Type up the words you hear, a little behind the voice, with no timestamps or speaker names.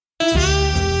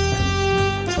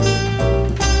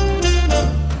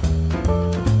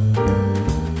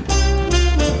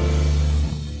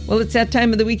Well, it's that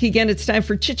time of the week again. It's time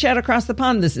for Chit Chat Across the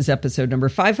Pond. This is episode number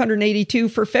 582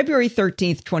 for February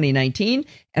 13th, 2019.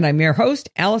 And I'm your host,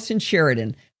 Allison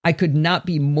Sheridan. I could not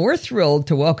be more thrilled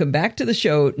to welcome back to the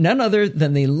show none other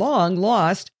than the long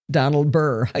lost Donald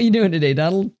Burr. How you doing today,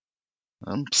 Donald?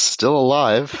 I'm still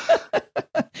alive.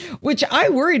 Which I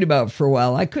worried about for a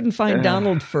while. I couldn't find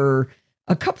Donald for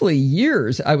a couple of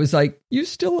years. I was like, you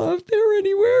still out there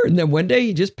anywhere? And then one day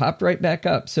he just popped right back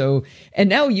up. So, and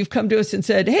now you've come to us and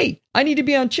said, hey, I need to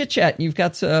be on Chit Chat. And you've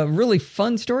got a really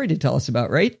fun story to tell us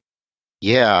about, right?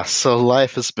 Yeah. So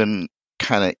life has been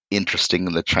kind of interesting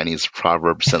in the Chinese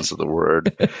proverb sense of the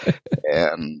word.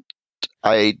 And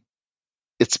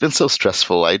it's been so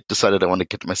stressful. I decided I want to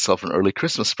get myself an early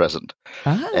Christmas present.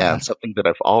 And something that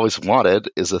I've always wanted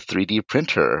is a 3D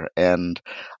printer. And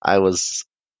I was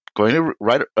going to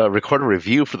record a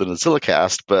review for the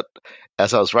NazillaCast, but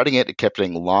as I was writing it, it kept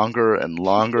getting longer and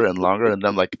longer and longer. And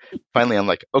then finally I'm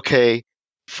like, okay,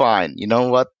 fine. You know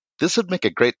what? This would make a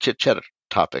great chit-chat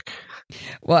topic.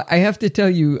 Well, I have to tell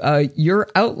you, your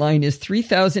outline is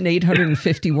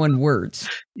 3,851 words.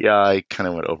 Yeah, I kind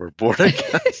of went overboard, I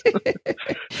guess.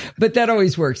 But that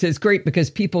always works. It's great because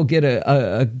people get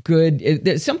a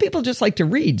good... Some people just like to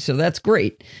read, so that's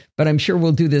great. But I'm sure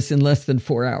we'll do this in less than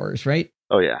 4 hours, right?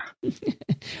 Oh, yeah.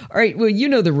 All right. Well, you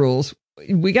know the rules.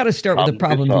 We got to start with the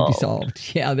problem to be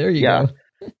solved. Yeah, there you go.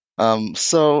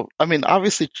 So, I mean,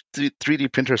 obviously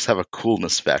 3D printers have a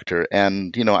coolness factor.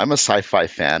 And, I'm a sci-fi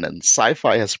fan, and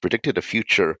sci-fi has predicted a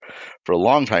future for a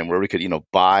long time where we could,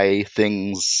 buy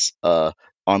things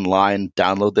online,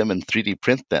 download them, and 3D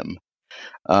print them.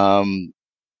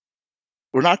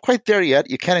 We're not quite there yet.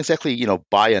 You can't exactly,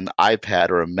 buy an iPad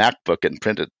or a MacBook and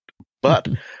print it. But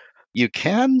you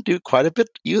can do quite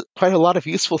a lot of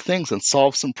useful things and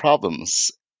solve some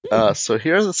problems. So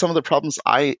here are some of the problems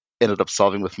I ended up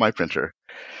solving with my printer.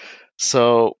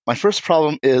 So my first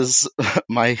problem is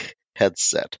my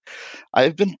headset.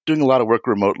 I've been doing a lot of work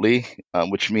remotely,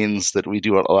 which means that we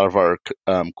do a lot of our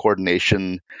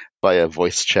coordination via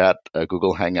voice chat,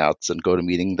 Google Hangouts, and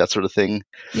GoToMeeting, that sort of thing.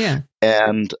 Yeah.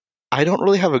 And I don't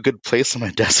really have a good place on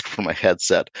my desk for my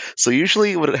headset. So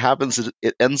usually what happens is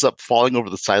it ends up falling over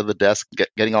the side of the desk,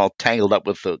 getting all tangled up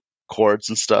with the cords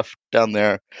and stuff down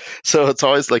there. So it's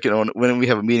always like, when we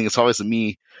have a meeting, it's always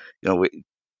me,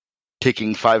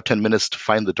 taking 5-10 minutes to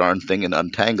find the darn thing and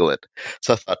untangle it.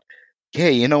 So I thought,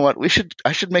 hey, you know what?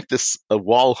 I should make this a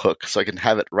wall hook so I can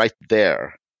have it right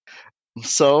there.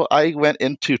 So I went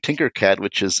into Tinkercad,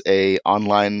 which is a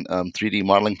online 3D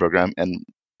modeling program, and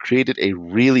created a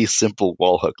really simple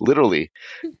wall hook. Literally,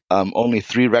 only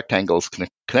 3 rectangles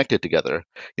connected together.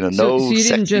 So you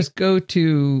didn't just go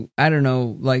to, I don't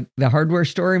know, like the hardware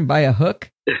store and buy a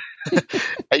hook?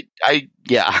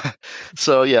 Yeah.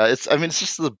 So yeah, it's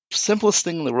just the simplest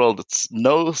thing in the world. It's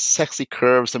no sexy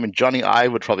curves. I mean, Johnny I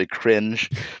would probably cringe,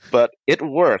 but it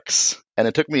works. And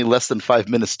it took me less than 5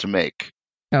 minutes to make.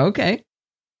 Okay.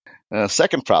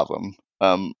 Second problem.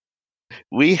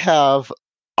 We have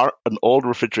an old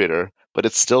refrigerator, but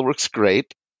it still works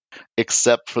great,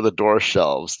 except for the door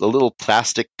shelves, the little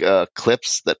plastic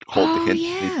clips that hold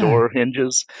the door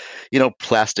hinges.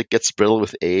 Plastic gets brittle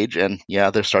with age, and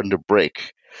they're starting to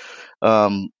break.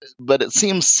 But it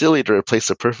seems silly to replace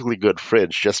a perfectly good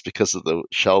fridge just because of the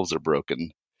shelves are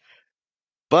broken.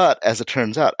 But as it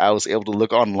turns out, I was able to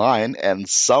look online, and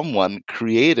someone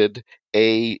created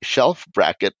a shelf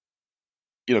bracket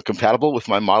compatible with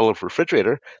my model of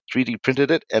refrigerator, 3D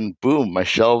printed it, and boom, my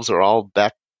shelves are all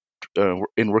back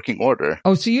in working order.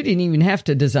 Oh, so you didn't even have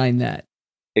to design that.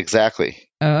 Exactly.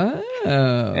 Oh,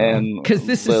 and because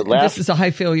this is a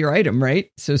high failure item, right?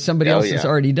 So somebody else has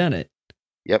already done it.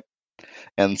 Yep.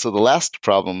 And so the last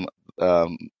problem,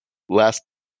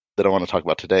 that I want to talk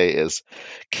about today is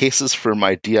cases for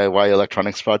my DIY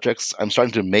electronics projects. I'm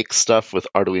starting to make stuff with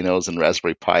Arduinos and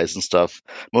Raspberry Pis and stuff,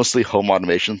 mostly home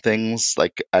automation things.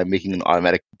 Like I'm making an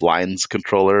automatic blinds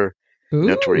controller,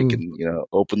 to where you can,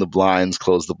 open the blinds,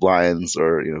 close the blinds,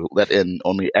 or, let in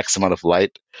only X amount of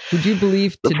light. Would you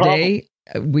believe today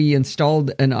we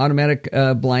installed an automatic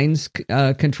blinds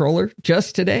controller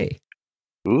just today?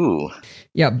 Ooh.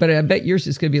 Yeah, but I bet yours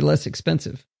is going to be less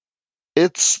expensive.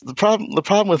 It's the problem. The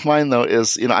problem with mine though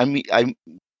is, I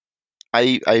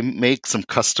make some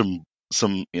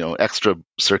extra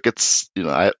circuits.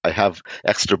 I have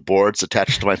extra boards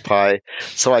attached to my Pi,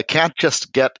 so I can't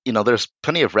just get. There's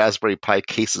plenty of Raspberry Pi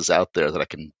cases out there that I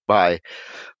can buy,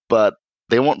 but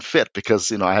they won't fit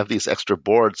because I have these extra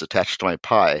boards attached to my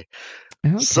Pi.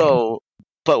 Okay. So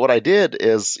but what I did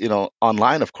is,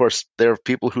 online, of course, there are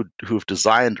people who've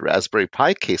designed Raspberry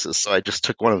Pi cases. So I just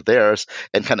took one of theirs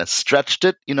and kind of stretched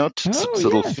it, Oh, so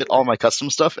it'll yeah. fit all my custom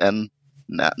stuff. And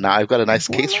now I've got a nice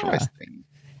case for my Voila. thing.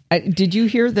 Did you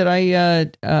hear that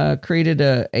I created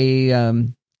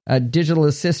a digital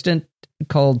assistant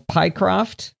called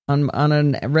Pycroft on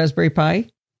a Raspberry Pi?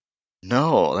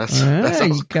 No, that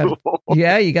sounds cool.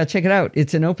 Yeah, you got to check it out.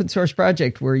 It's an open source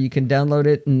project where you can download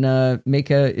it and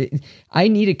make I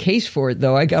need a case for it,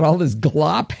 though. I got all this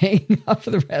glop hanging off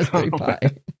of the Raspberry Pi.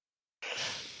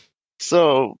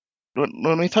 So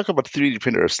when we talk about 3D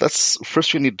printers,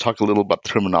 first we need to talk a little about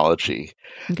terminology.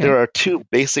 Okay. There are two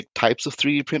basic types of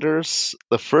 3D printers.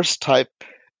 The first type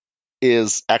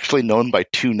is actually known by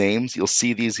two names. You'll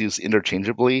see these used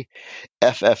interchangeably.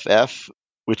 FFF,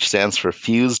 which stands for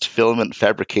Fused Filament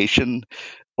Fabrication,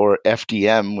 or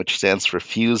FDM, which stands for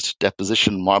Fused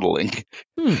Deposition Modeling.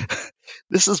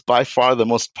 This is by far the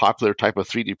most popular type of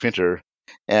 3D printer,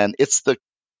 and it's the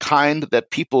kind that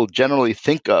people generally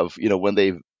think of, when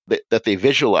that they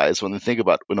visualize when they think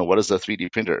about, what is a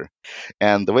 3D printer.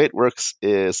 And the way it works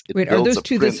is it Wait, are builds those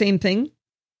two the same thing?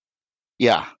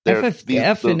 Yeah.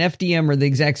 FFF and FDM are the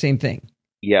exact same thing.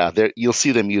 Yeah, you'll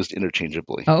see them used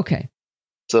interchangeably. Oh, okay.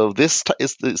 So this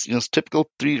is this typical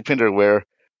 3D printer where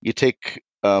you take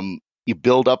you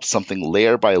build up something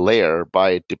layer by layer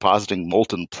by depositing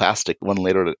molten plastic one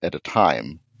layer at a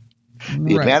time.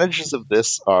 The advantages of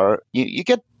this are you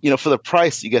get, for the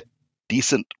price, you get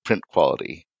decent print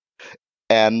quality,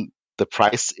 and the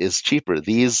price is cheaper.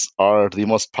 These are the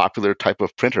most popular type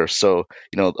of printer, so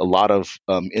a lot of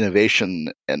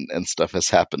innovation and stuff has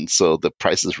happened, so the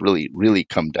prices really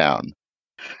come down.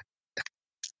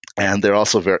 And they're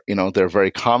also they're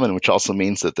very common, which also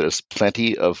means that there's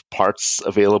plenty of parts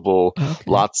available,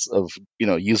 lots of,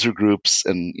 user groups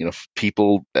and,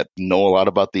 people that know a lot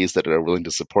about these that are willing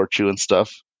to support you and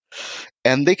stuff.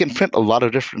 And they can print a lot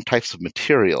of different types of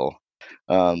material.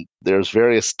 There's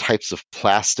various types of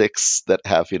plastics that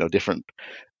have, different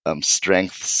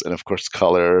strengths and, of course,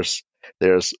 colors.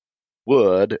 There's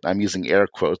wood, I'm using air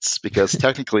quotes because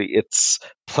technically it's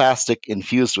plastic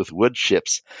infused with wood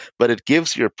chips, but it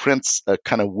gives your prints a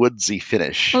kind of woodsy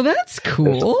finish. Oh, that's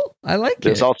cool. I like it.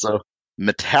 There's also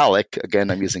metallic,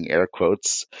 again, I'm using air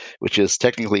quotes, which is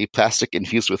technically plastic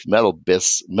infused with metal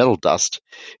dust,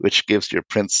 which gives your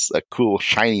prints a cool,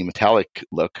 shiny, metallic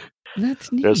look.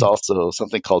 That's neat. There's also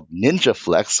something called Ninja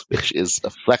Flex, which is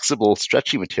a flexible,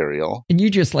 stretchy material. And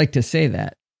you just like to say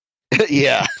that.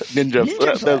 Yeah, Ninja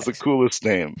Flex. That's the coolest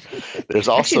name. There's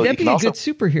also actually, that'd be a good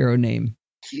superhero name.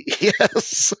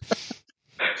 Yes.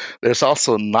 There's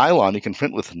also nylon. You can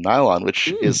print with nylon,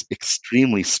 which is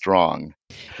extremely strong.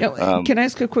 Now, can I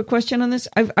ask a quick question on this?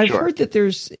 I've Sure. heard that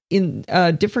there's in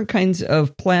different kinds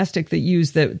of plastic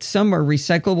that some are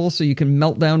recyclable, so you can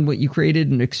melt down what you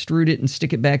created and extrude it and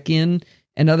stick it back in,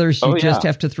 and others you just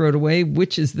have to throw it away.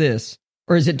 Which is this?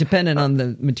 Or is it dependent on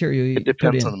the material you put in? It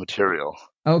depends on the material.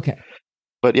 Okay.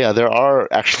 But yeah, there are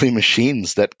actually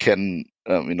machines that can,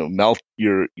 melt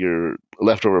your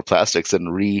leftover plastics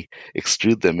and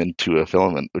re-extrude them into a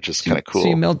filament, which is kind of cool. So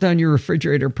you melt down your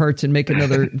refrigerator parts and make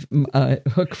another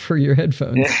hook for your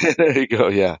headphones. There you go.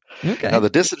 Yeah. Okay. Now the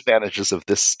disadvantages of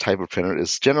this type of printer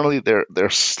is generally they're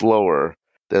slower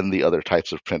than the other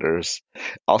types of printers.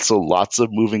 Also, lots of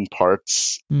moving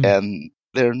parts, and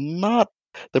they're not.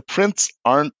 The prints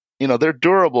aren't. They're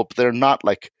durable, but they're not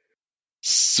like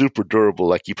super durable.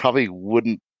 Like you probably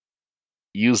wouldn't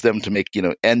use them to make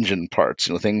engine parts,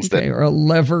 things that, or a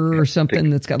lever or something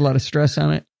that's got a lot of stress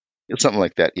on it. Something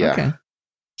like that. Yeah. Okay.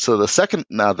 So the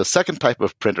second type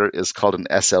of printer is called an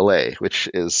SLA, which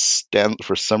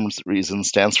for some reason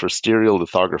stands for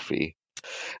stereolithography.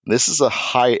 This is a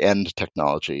high-end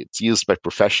technology. It's used by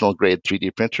professional grade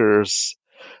 3D printers.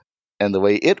 And the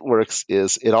way it works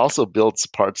is it also builds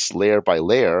parts layer by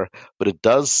layer, but it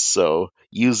does so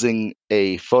using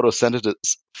a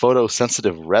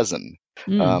photosensitive resin.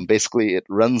 Basically, it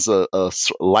runs a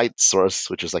light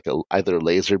source, which is like either a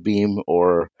laser beam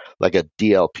or like a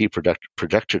DLP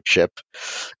projector chip.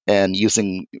 And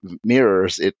using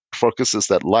mirrors, it focuses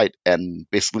that light and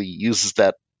basically uses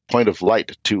that point of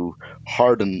light to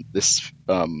harden this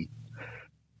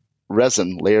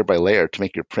resin layer by layer to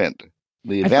make your print.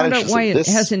 The I found out advantages why of this,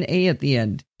 it has an A at the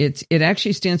end. It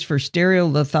actually stands for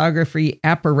stereolithography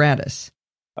apparatus.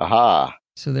 Aha.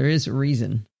 So there is a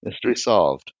reason. Mystery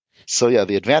solved. So yeah,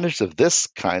 the advantages of this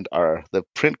kind are the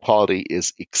print quality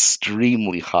is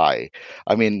extremely high.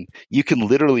 I mean, you can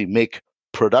literally make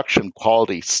production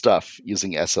quality stuff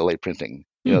using SLA printing.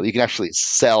 You can actually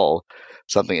sell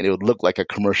something and it would look like a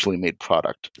commercially made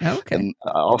product. Okay. And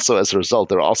also, as a result,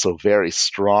 they're also very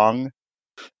strong.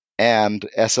 And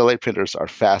SLA printers are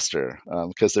faster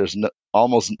because there's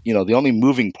almost, the only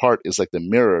moving part is like the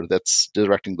mirror that's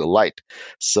directing the light.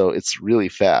 So it's really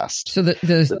fast. So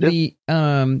the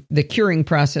curing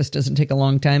process doesn't take a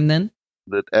long time then?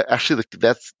 Actually,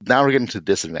 that's now we're getting to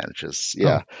disadvantages.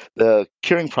 Yeah, The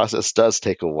curing process does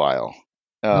take a while.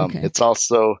 Okay. It's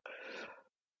also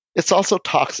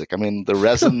toxic. I mean, the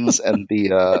resins and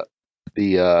the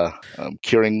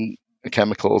curing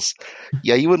chemicals,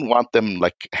 you wouldn't want them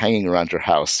like hanging around your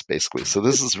house, basically. So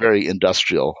this is very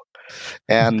industrial,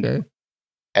 and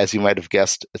as you might have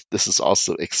guessed, this is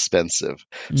also expensive.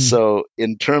 So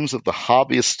in terms of the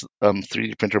hobbyist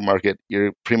 3D printer market,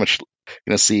 you're pretty much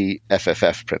going to see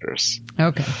FFF printers.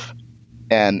 Okay.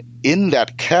 And in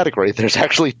that category, there's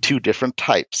actually two different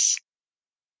types.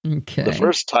 Okay. The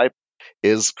first type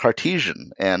is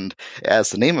Cartesian, and as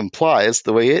the name implies,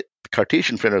 the way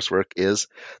Cartesian printers work is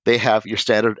they have your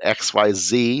standard X, Y,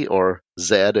 Z, or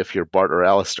Z if you're Bart or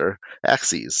Alistair,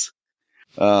 axes,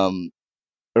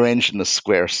 arranged in a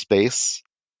square space.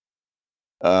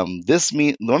 One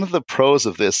of the pros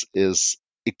of this is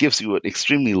it gives you an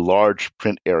extremely large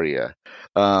print area.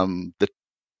 The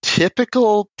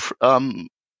typical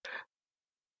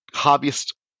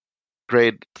hobbyist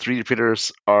grade 3D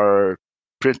printers are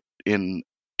print in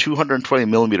 220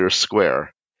 millimeters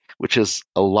square, which is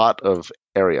a lot of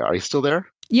area. Are you still there?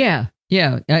 Yeah.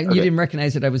 You didn't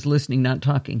recognize it. I was listening, not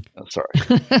talking. I'm sorry.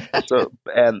 So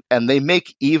and they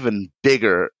make even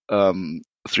bigger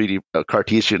 3D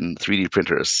Cartesian 3D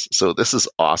printers. So this is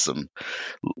awesome.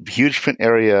 Huge print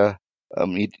area.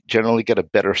 You generally get a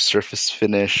better surface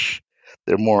finish.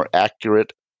 They're more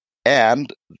accurate,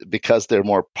 and because they're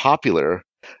more popular,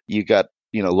 you got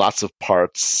lots of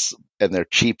parts, and they're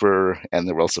cheaper and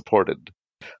they're well supported.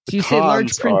 So you say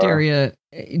large print area.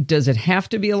 Does it have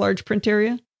to be a large print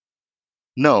area?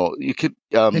 No, you could.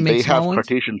 They have ones?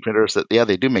 Cartesian printers that,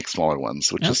 they do make smaller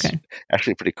ones, which is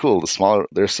actually pretty cool.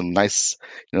 There's some nice,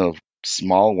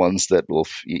 small ones that will,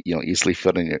 easily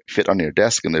fit on your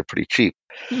desk, and they're pretty cheap.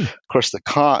 Of course,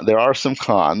 there are some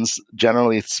cons.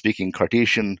 Generally speaking,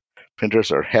 Cartesian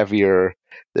printers are heavier,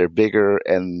 they're bigger,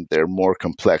 and they're more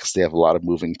complex. They have a lot of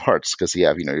moving parts because you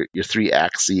have, your three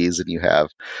axes, and you have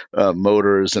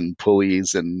motors and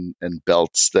pulleys and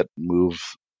belts that move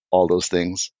all those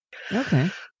things. Okay.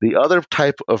 The other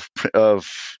type of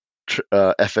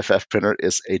FFF printer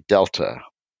is a delta,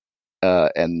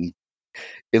 and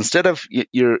instead of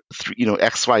your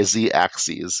XYZ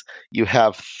axes, you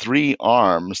have three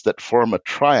arms that form a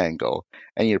triangle,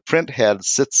 and your print head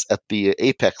sits at the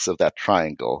apex of that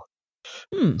triangle.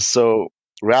 So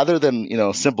rather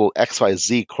than simple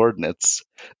XYZ coordinates,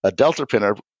 a delta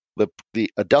printer.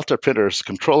 A delta printer's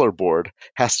controller board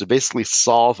has to basically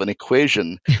solve an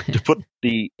equation to put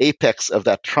the apex of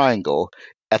that triangle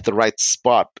at the right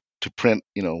spot to print,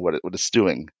 what it's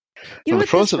doing. What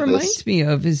this reminds me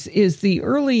of is the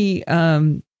early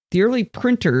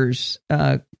printers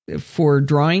for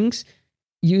drawings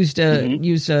used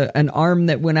an arm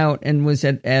that went out and was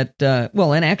and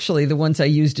actually the ones I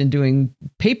used in doing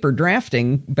paper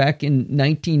drafting back in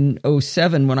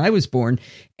 1907 when I was born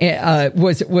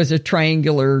was a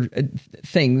triangular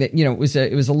thing that it was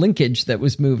a linkage that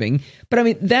was moving. But I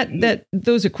mean that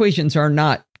those equations are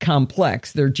not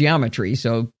complex; they're geometry,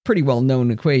 so pretty well known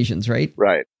equations, right?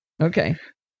 Right. Okay.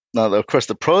 Now, of course,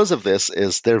 the pros of this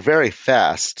is they're very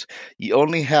fast. You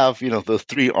only have, the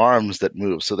three arms that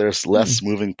move, so there's less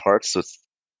moving parts, so it's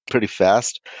pretty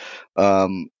fast.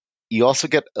 You also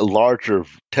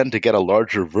tend to get a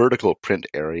larger vertical print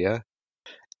area.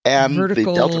 And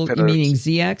vertical, the delta printers, meaning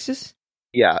z-axis?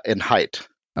 Yeah, in height.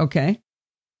 Okay.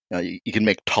 You can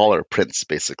make taller prints,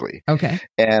 basically. Okay.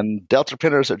 And delta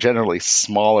printers are generally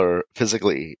smaller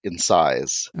physically in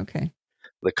size. Okay.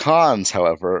 The cons,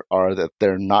 however, are that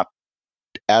they're not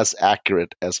as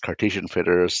accurate as Cartesian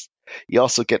printers. You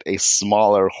also get a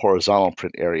smaller horizontal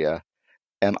print area,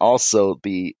 and also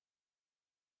the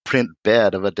print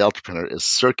bed of a delta printer is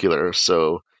circular,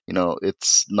 so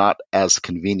it's not as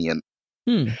convenient.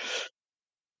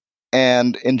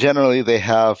 And in generally, they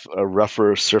have a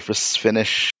rougher surface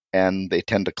finish, and they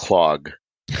tend to clog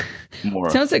more.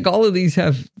 Sounds like all of these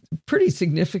have pretty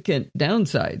significant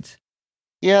downsides.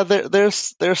 Yeah,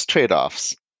 there's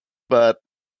trade-offs, but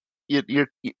they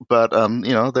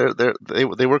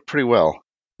work pretty well.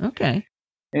 Okay.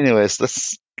 Anyways,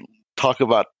 let's talk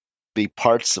about the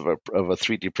parts of a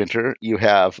 3D printer. You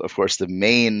have, of course, the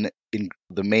main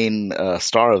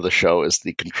star of the show is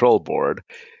the control board,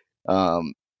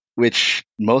 which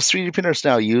most 3D printers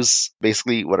now use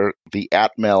basically what are the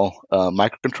Atmel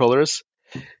microcontrollers,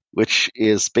 which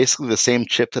is basically the same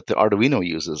chip that the Arduino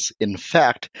uses. In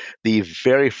fact, the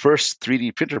very first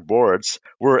 3D printer boards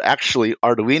were actually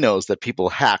Arduinos that people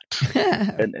hacked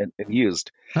and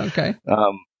used. Okay.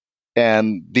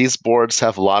 And these boards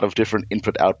have a lot of different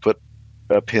input-output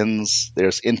pins.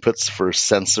 There's inputs for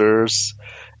sensors,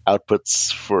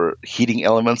 outputs for heating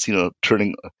elements.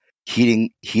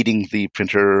 Heating the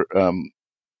printer,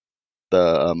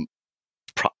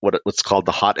 what's called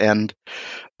the hot end.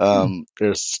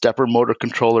 There's stepper motor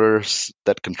controllers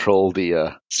that control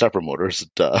the stepper motors.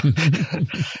 Duh.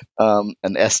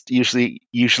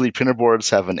 Usually printer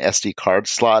boards have an SD card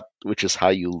slot, which is how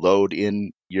you load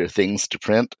in your things to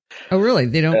print. Oh, really?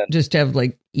 They don't just have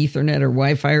like Ethernet or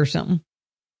Wi-Fi or something?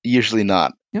 Usually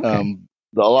not. Okay.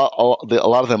 A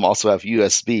lot of them also have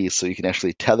USB, so you can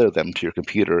actually tether them to your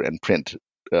computer and print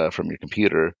from your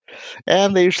computer.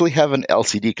 And they usually have an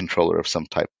LCD controller of some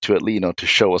type to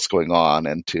show what's going on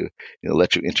and to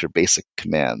let you enter basic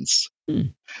commands.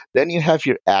 Then you have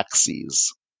your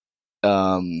axes,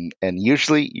 and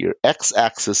usually your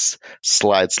x-axis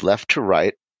slides left to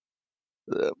right.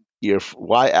 Your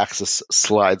y-axis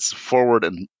slides forward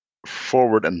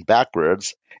and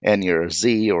backwards, and your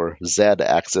Z or Z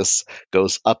axis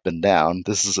goes up and down.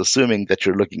 This is assuming that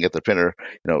you're looking at the printer,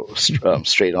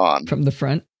 straight on from the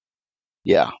front.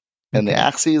 Yeah, and the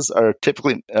axes are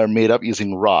typically made up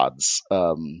using rods.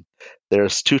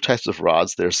 There's two types of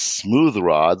rods. There's smooth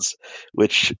rods,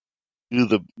 which do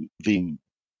the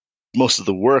most of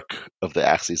the work of the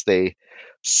axes. They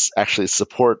actually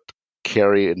support,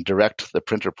 carry, and direct the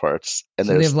printer parts. And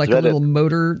so they have like a little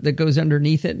motor that goes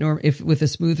underneath it. If with a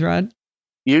smooth rod.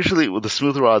 Usually, with the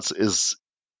smooth rods is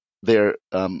their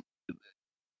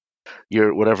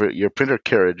your printer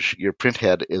carriage, your print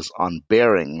head is on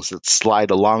bearings that slide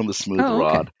along the smooth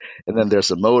rod, and then there's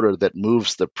a motor that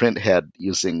moves the print head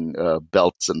using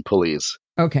belts and pulleys.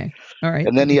 Okay, all right.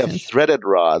 And then you have threaded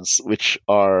rods, which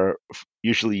are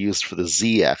usually used for the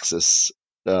Z-axis.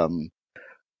 The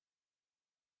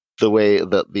way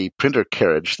that the printer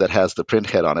carriage that has the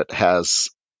print head on it has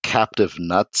captive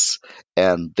nuts,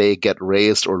 and they get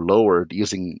raised or lowered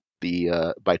using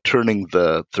by turning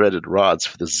the threaded rods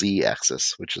for the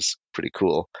Z-axis, which is pretty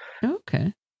cool.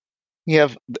 Okay. You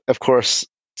have, of course,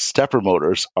 stepper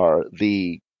motors are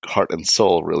the heart and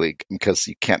soul, really, because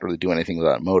you can't really do anything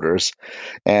without motors.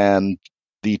 And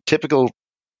the typical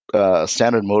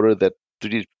standard motor that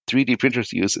 3D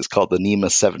printers use is called the NEMA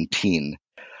 17.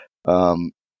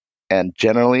 And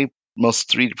generally, most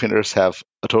 3D printers have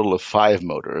a total of 5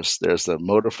 motors. There's a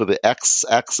motor for the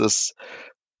X-axis,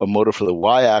 a motor for the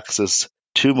Y-axis,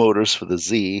 2 motors for the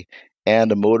Z,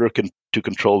 and a motor to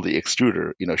control the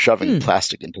extruder, shoving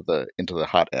plastic into the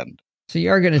hot end. So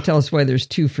you are going to tell us why there's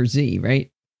 2 for Z,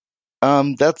 right?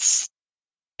 It's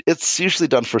usually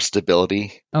done for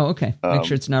stability. Oh, okay. Make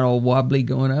sure it's not all wobbly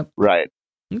going up. Right.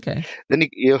 Okay. Then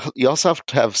you also have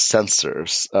to have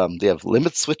sensors. They have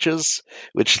limit switches,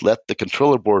 which let the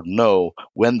controller board know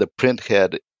when the print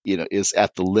head is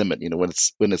at the limit,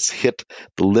 when it's hit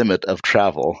the limit of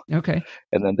travel. Okay.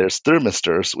 And then there's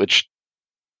thermistors, which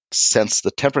sense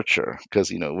the temperature,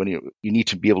 because when you need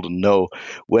to be able to know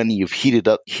when you've heated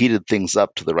things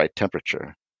up to the right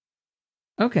temperature.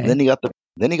 Okay. And then you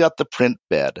got the print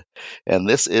bed, and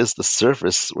this is the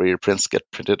surface where your prints get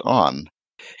printed on.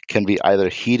 Can be either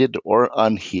heated or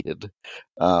unheated.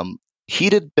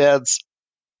 Heated beds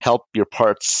help your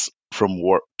parts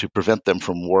to prevent them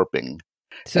from warping.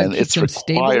 So and it's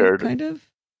required. Stable, kind of?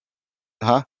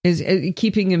 Huh? Is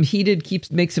keeping them heated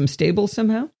makes them stable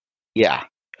somehow? Yeah.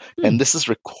 And this is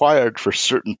required for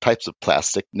certain types of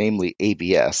plastic, namely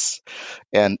ABS,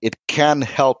 and it can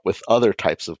help with other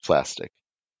types of plastic.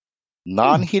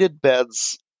 Non-heated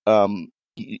beds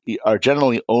are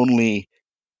generally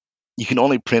you can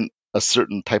only print a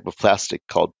certain type of plastic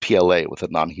called PLA with a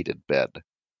non-heated bed.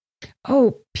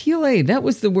 Oh, PLA. That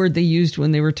was the word they used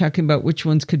when they were talking about which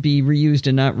ones could be reused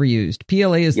and not reused.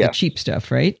 PLA is the cheap stuff,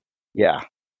 right? Yeah.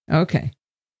 Okay.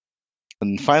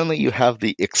 And finally, you have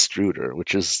the extruder,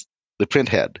 which is the print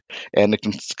head, and it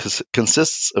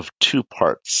consists of 2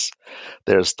 parts.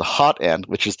 There's the hot end,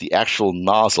 which is the actual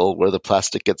nozzle where the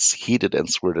plastic gets heated and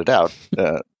squirted out.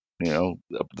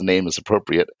 The name is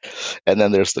appropriate. And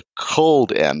then there's the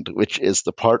cold end, which is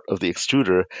the part of the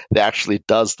extruder that actually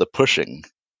does the pushing.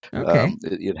 Okay.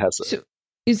 It has.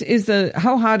 So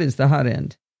how hot is the hot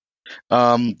end?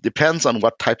 Depends on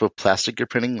what type of plastic you're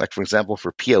printing. Like, for example,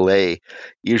 for PLA,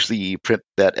 usually you print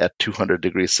that at 200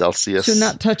 degrees Celsius. So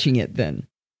not touching it then?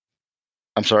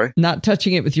 I'm sorry? Not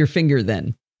touching it with your finger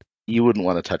then? You wouldn't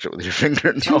want to touch it with your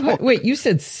finger. No. Wait, you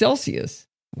said Celsius.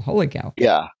 Holy cow.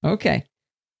 Yeah. Okay.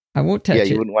 I won't touch it. Yeah,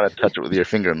 you wouldn't want to touch it with your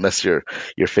finger unless your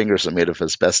fingers are made of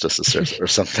asbestos or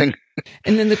something.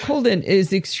 And then the cold end, is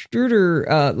the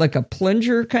extruder like a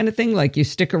plunger kind of thing? Like you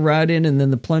stick a rod in and then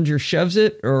the plunger shoves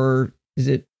it, or is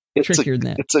it trickier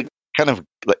than that? It's a kind of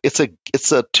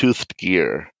it's a toothed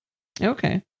gear.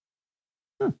 Okay.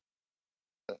 Huh.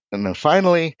 And then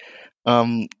finally,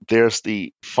 there's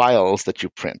the files that you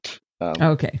print.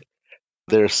 Okay.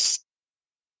 There's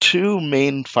two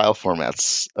main file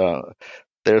formats.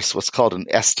 There's what's called an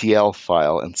STL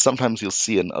file, and sometimes you'll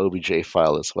see an OBJ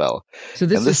file as well. So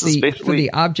this is for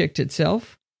the object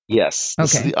itself? Yes,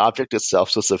 this is the object itself.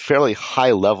 So it's a fairly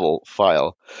high-level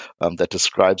file that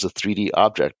describes a 3D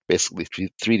object. Basically,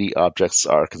 3D objects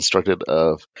are constructed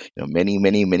of many,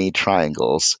 many, many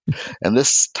triangles. And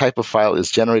this type of file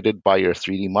is generated by your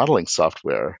 3D modeling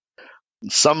software.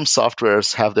 Some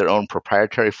softwares have their own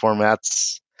proprietary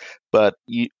formats, but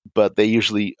they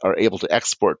usually are able to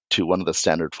export to one of the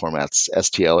standard formats,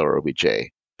 STL or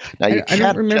OBJ. Now, I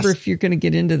don't remember if you're going to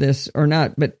get into this or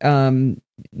not, but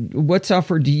what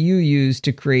software do you use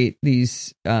to create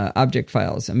these object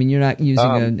files? I mean, you're not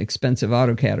using an expensive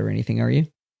AutoCAD or anything, are you?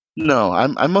 No,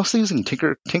 I'm mostly using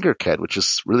Tinkercad, which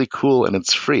is really cool and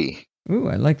it's free. Ooh,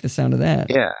 I like the sound of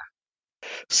that. Yeah.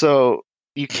 So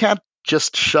you can't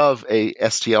just shove a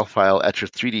STL file at your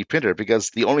 3D printer, because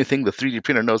the only thing the 3D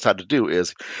printer knows how to do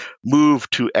is move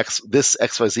to this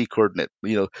XYZ coordinate,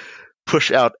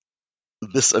 push out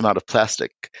this amount of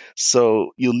plastic.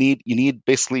 So you need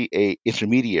basically a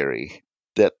intermediary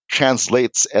that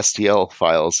translates STL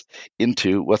files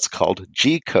into what's called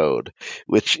G code,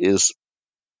 which is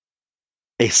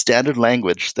a standard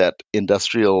language that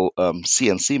industrial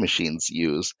CNC machines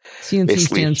use. CNC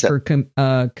basically stands for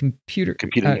computer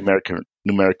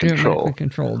numeric control.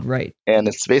 Controlled, right? And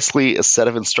it's basically a set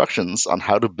of instructions on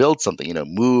how to build something.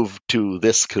 Move to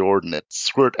this coordinate,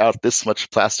 squirt out this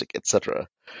much plastic, etc.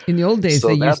 In the old days,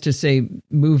 they used to say,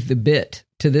 "Move the bit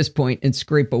to this point and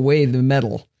scrape away the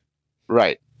metal."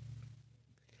 Right.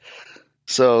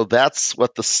 So that's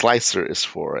what the slicer is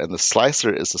for. And the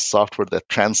slicer is the software that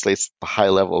translates the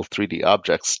high-level 3D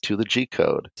objects to the G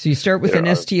code. So you start with an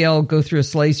STL, go through a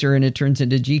slicer, and it turns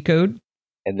into G code?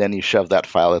 And then you shove that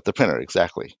file at the printer,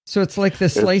 exactly. So it's like the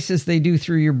slices they do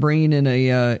through your brain in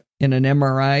an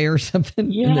MRI or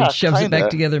something? Yeah, and then shoves it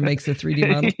back together, makes a 3D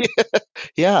model?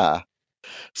 Yeah.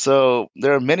 So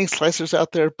there are many slicers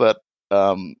out there, but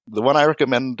the one I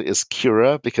recommend is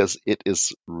Cura, because it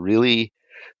is really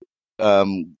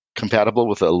compatible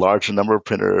with a large number of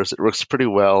printers. It works pretty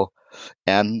well,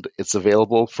 and it's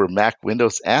available for Mac,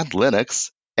 Windows, and Linux.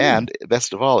 And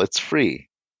best of all, it's free.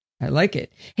 I like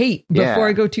it. Hey, before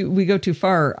we go too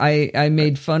far, I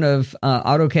made fun of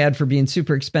AutoCAD for being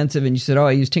super expensive, and you said, "Oh,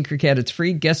 I use Tinkercad; it's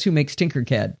free." Guess who makes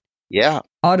Tinkercad? Yeah,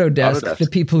 Autodesk, the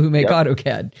people who make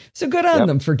AutoCAD. So good on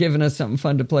them for giving us something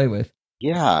fun to play with.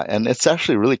 Yeah, and it's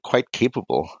actually really quite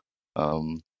capable.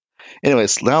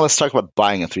 Anyways, now let's talk about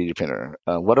buying a 3D printer.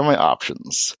 What are my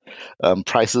options?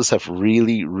 Prices have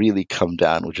really, really come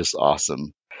down, which is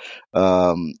awesome.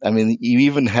 I mean, you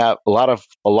even have a lot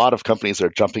of companies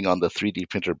are jumping on the 3D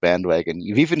printer bandwagon.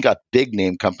 You've even got big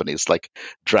name companies like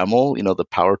Dremel, the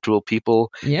power tool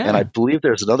people. Yeah. And I believe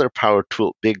there's another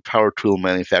big power tool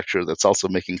manufacturer that's also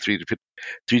making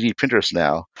 3D printers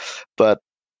now. But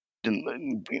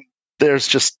there's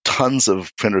just tons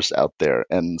of printers out there,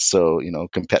 and so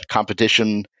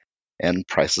competition and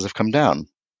prices have come down.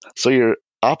 So your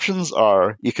options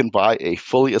are: you can buy a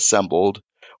fully assembled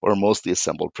or mostly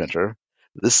assembled printer.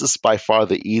 This is by far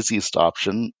the easiest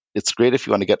option. It's great if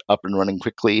you want to get up and running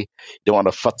quickly, you don't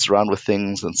want to futz around with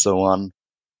things and so on.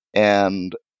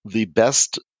 And the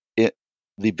best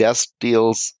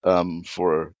deals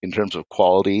in terms of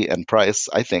quality and price,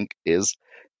 I think, is,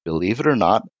 believe it or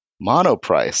not,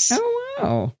 Monoprice. Oh,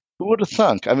 wow. Who would have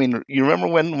thunk? I mean, you remember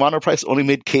when Monoprice only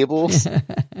made cables?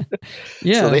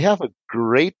 Yeah. So they have a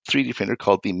great 3D printer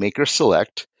called the Maker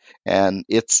Select, and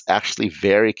it's actually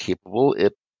very capable.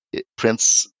 It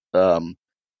prints,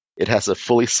 it has a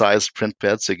fully sized print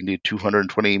bed, so you can do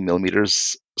 220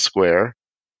 millimeters square.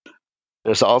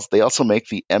 They also make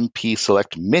the MP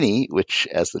Select Mini, which,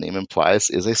 as the name implies,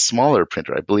 is a smaller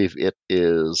printer. I believe it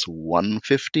is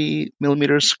 150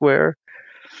 millimeters square.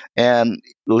 And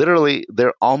literally,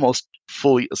 they're almost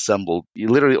fully assembled. You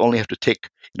literally only have to take,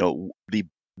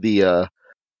 the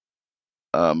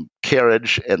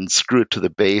carriage and screw it to the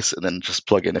base, and then just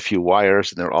plug in a few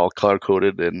wires, and they're all color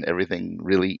coded and everything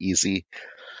really easy.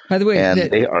 By the way,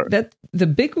 the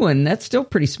big one, that's still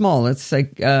pretty small. It's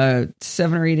like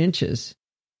 7 or 8 inches.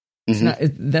 It's not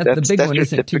that the big That's one your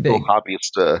isn't too typical big.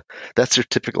 hobbyist. That's your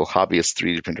typical hobbyist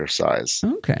 3D printer size.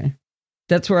 Okay.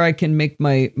 That's where I can make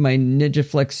my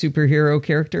NinjaFlex superhero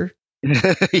character.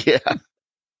 Yeah.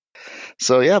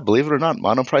 So yeah, believe it or not,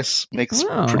 Monoprice makes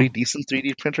pretty Wow. decent 3D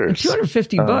And printers.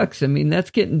 $250. I mean,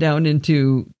 that's getting down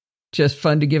into just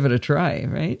fun to give it a try,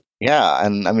 right? Yeah,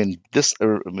 and I mean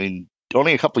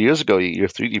only a couple years ago, your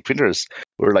 3D printers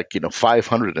were like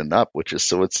 500 and up,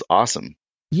 it's awesome.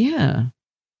 Yeah.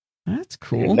 That's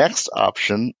Your cool. next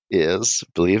option is,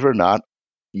 believe it or not,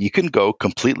 you can go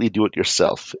completely do it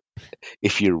yourself.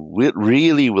 If you're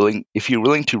really willing, if you're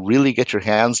willing to really get your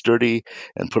hands dirty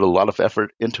and put a lot of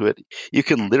effort into it, you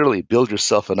can literally build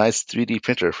yourself a nice 3D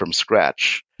printer from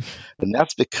scratch. And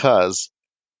that's because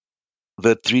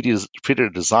the 3D printer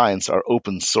designs are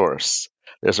open source.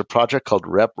 There's a project called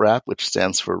RepRap, which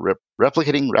stands for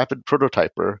Replicating Rapid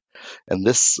Prototyper, and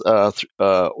this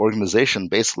organization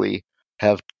basically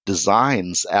have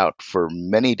designs out for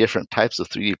many different types of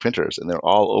 3D printers, and they're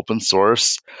all open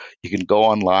source. You can go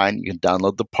online, you can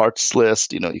download the parts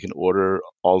list, you can order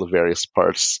all the various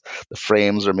parts. The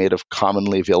frames are made of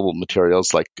commonly available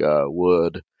materials like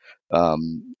wood.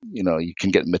 You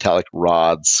can get metallic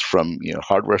rods from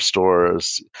hardware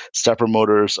stores. Stepper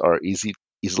motors are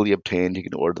easily obtained. You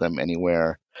can order them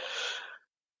anywhere.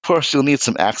 Of course, you'll need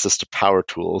some access to power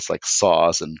tools like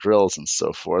saws and drills and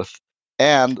so forth.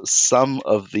 And some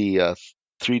of the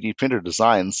 3D printer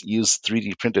designs use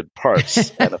 3D printed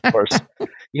parts. And of course,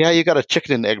 yeah, you got a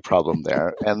chicken and egg problem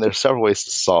there. And there's several ways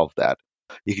to solve that.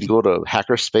 You can go to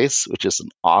Hackerspace, which is an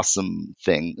awesome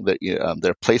thing. That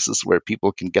there are places where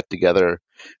people can get together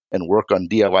and work on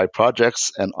DIY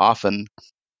projects, and often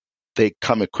they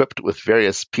come equipped with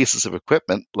various pieces of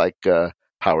equipment like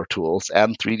power tools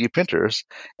and 3D printers,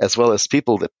 as well as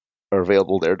people that are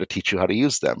available there to teach you how to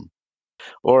use them.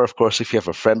 Or, of course, if you have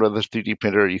a friend with a 3D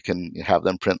printer, you can have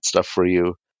them print stuff for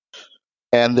you.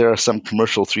 And there are some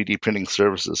commercial 3D printing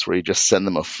services where you just send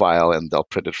them a file and they'll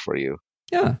print it for you.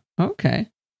 Yeah. Okay.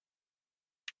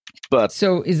 But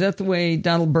so is that the way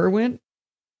Donald Burr went?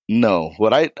 No,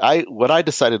 what I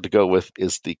decided to go with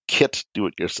is the kit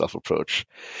do-it-yourself approach.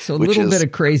 So a little bit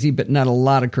of crazy, but not a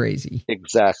lot of crazy.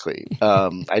 Exactly.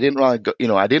 I didn't want to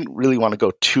go. I didn't really want to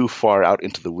go too far out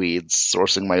into the weeds,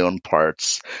 sourcing my own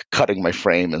parts, cutting my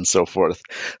frame, and so forth.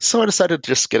 So I decided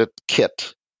to just get a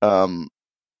kit. And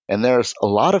there's a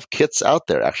lot of kits out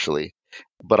there actually,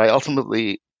 but I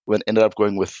ultimately ended up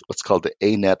going with what's called the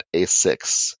ANET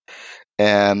A6,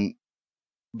 and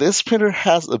this printer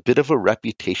has a bit of a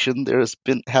reputation.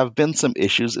 Have been some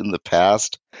issues in the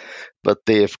past, but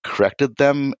they have corrected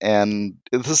them. And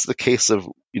this is the case of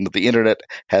the internet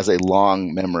has a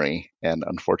long memory, and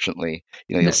unfortunately,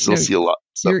 you'll still see a lot.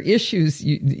 Your issues,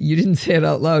 you didn't say it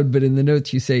out loud, but in the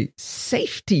notes you say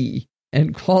safety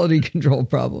and quality control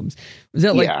problems. Was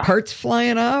that like parts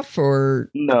flying off, or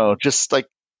no? Just like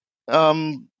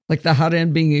the hot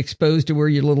end being exposed to where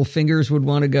your little fingers would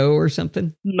want to go or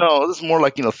something? No, this is more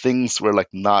like, things where like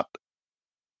not,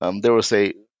 there was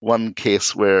one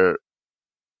case where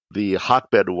the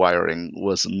hotbed wiring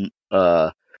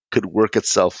could work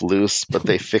itself loose, but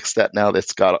they fixed that now.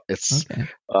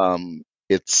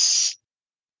 It's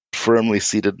firmly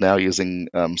seated now using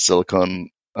silicone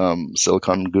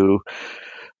goo.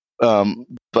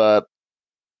 But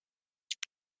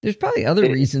there's probably other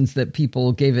reasons that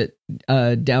people gave it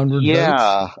downward votes.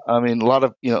 Yeah, I mean, a lot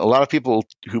of people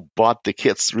who bought the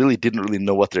kits really didn't really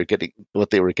know what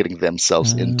they were getting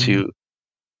themselves into.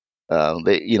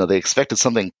 They expected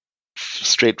something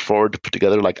straightforward to put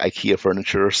together, like IKEA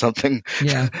furniture or something.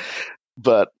 Yeah.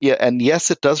 But yeah, and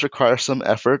yes, it does require some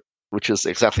effort, which is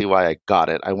exactly why I got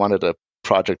it. I wanted a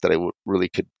project that I really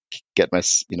could get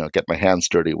my hands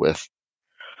dirty with.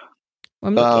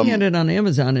 I'm looking at it on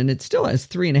Amazon, and it still has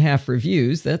 3.5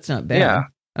 reviews. That's not bad. Yeah.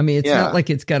 I mean, it's not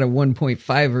like it's got a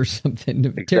 1.5 or something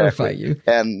to terrify you.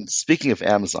 And speaking of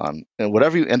Amazon, and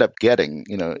whatever you end up getting,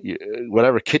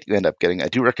 whatever kit you end up getting, I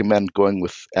do recommend going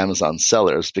with Amazon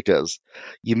sellers, because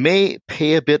you may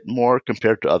pay a bit more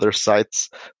compared to other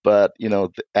sites, but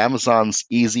Amazon's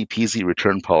easy peasy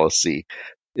return policy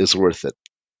is worth it.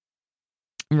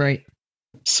 Right.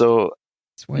 So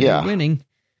that's why you're winning.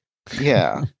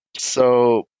 Yeah.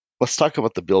 So let's talk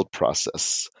about the build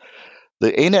process.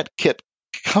 The ANET kit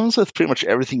comes with pretty much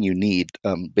everything you need,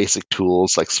 basic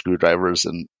tools like screwdrivers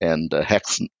and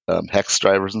hex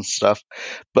drivers and stuff.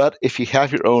 But if you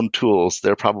have your own tools,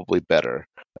 they're probably better.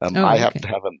 I happen to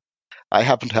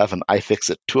have an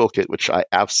iFixit toolkit, which I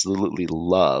absolutely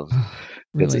love,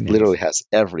 because it literally has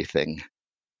everything.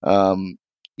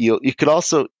 You'll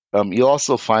also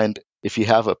find if you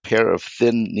have a pair of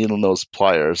thin needle nose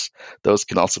pliers, those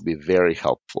can also be very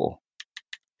helpful.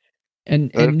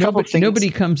 And nobody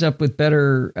comes up with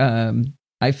better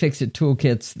iFixit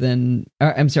toolkits than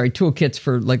toolkits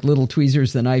for like little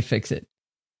tweezers than iFixit.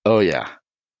 Oh yeah,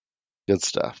 good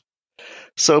stuff.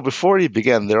 So before you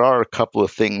begin, there are a couple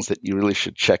of things that you really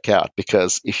should check out,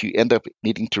 because if you end up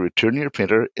needing to return your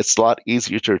printer, it's a lot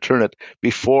easier to return it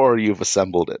before you've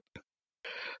assembled it.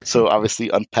 So obviously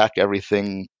unpack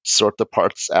everything, sort the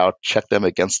parts out, check them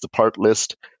against the part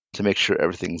list to make sure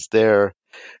everything's there.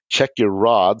 Check your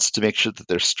rods to make sure that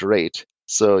they're straight.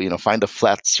 So, find a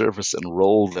flat surface and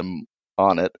roll them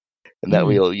on it. And that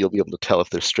way you'll be able to tell if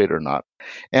they're straight or not.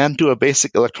 And do a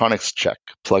basic electronics check.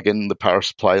 Plug in the power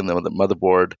supply and then the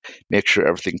motherboard, make sure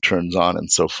everything turns on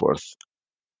and so forth.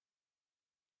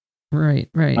 Right.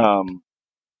 All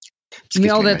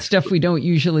that stuff we don't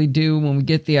usually do when we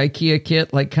get the IKEA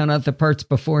kit, like count out the parts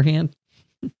beforehand.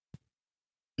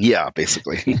 Yeah,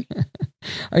 basically.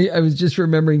 I was just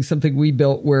remembering something we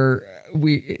built where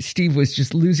Steve was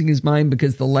just losing his mind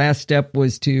because the last step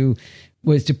was to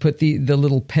put the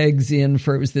little pegs in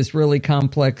for, it was this really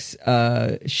complex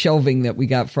shelving that we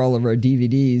got for all of our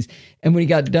DVDs. And when he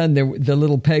got done, the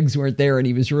little pegs weren't there, and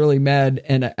he was really mad.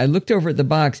 And I looked over at the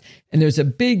box, and there's a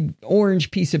big orange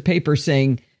piece of paper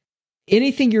saying,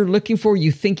 anything you're looking for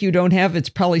you think you don't have, it's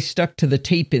probably stuck to the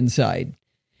tape inside.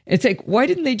 It's like, why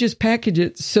didn't they just package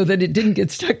it so that it didn't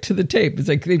get stuck to the tape? It's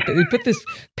like they put this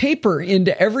paper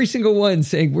into every single one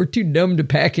saying we're too dumb to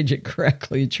package it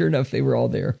correctly. And sure enough, they were all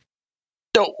there.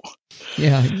 No.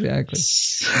 Yeah, exactly.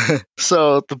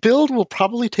 So the build will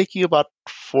probably take you about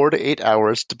 4 to 8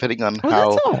 hours, depending on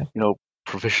how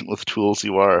proficient with tools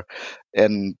you are.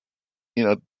 And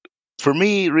for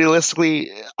me, realistically,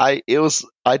 I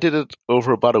did it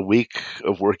over about a week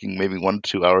of working maybe 1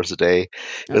 to 2 hours a day.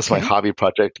 It was my hobby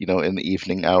project, in the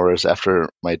evening hours after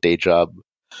my day job.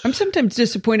 I'm sometimes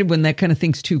disappointed when that kind of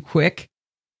thing's too quick.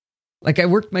 Like I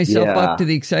worked myself up to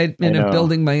the excitement of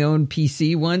building my own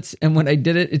PC once, and when I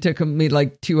did it, it took me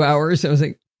like 2 hours. I was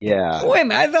like, "Yeah, wait a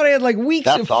minute! I thought I had like weeks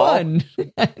of fun."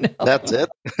 That's it.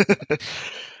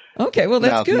 Okay, well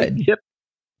that's good.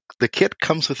 The kit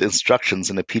comes with instructions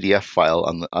in a PDF file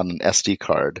on an SD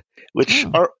card, which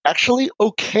are actually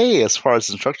okay as far as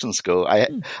instructions go.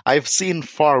 I've seen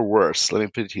far worse. Let me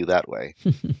put it to you that way.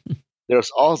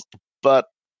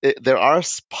 There are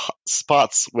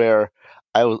spots where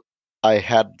I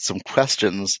had some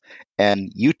questions,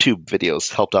 and YouTube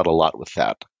videos helped out a lot with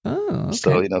that. Oh, okay.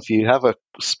 So if you have a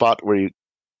spot where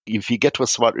if you get to a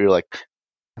spot where you're like,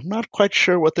 I'm not quite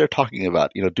sure what they're talking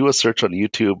about, do a search on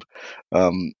YouTube.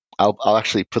 I'll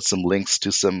actually put some links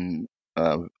to some.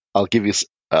 I'll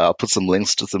put some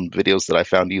links to some videos that I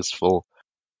found useful.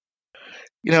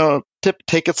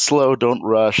 Take it slow, don't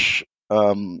rush.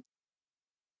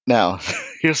 Now,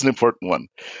 here's an important one.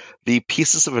 The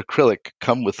pieces of acrylic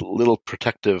come with little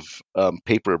protective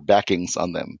paper backings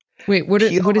on them. Wait,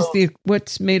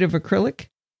 what's made of acrylic?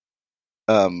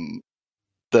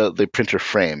 The printer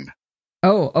frame.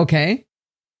 Oh, okay.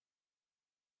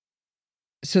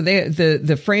 So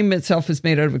the frame itself is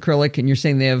made out of acrylic, and you're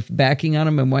saying they have backing on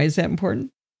them, and why is that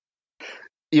important?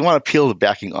 You want to peel the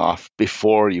backing off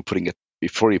before you put it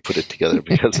together,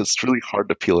 because it's really hard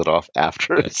to peel it off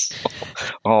after it's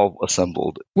all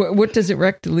assembled. What does it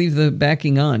wreck to leave the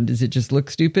backing on? Does it just look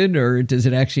stupid, or does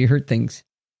it actually hurt things?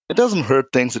 It doesn't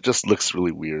hurt things. It just looks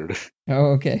really weird.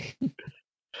 Oh, okay.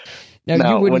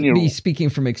 Now, you wouldn't be speaking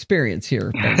from experience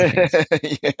here.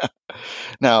 Yeah.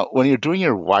 Now, when you're doing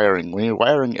your wiring, when you're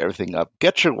wiring everything up,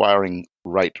 get your wiring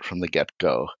right from the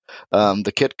get-go.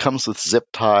 The kit comes with zip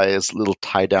ties, little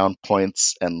tie-down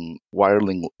points, and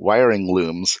wiring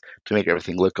looms to make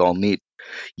everything look all neat.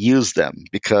 Use them,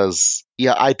 because,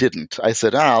 I didn't. I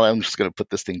said, I'm just going to put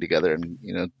this thing together and,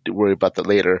 worry about that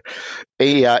later.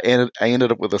 And I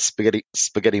ended up with a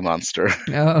spaghetti monster.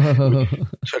 Oh.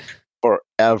 Took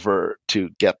forever to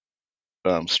get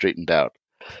straightened out.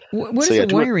 What is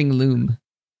a wiring loom?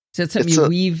 Is that something you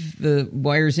weave the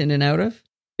wires in and out of?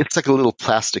 It's like a little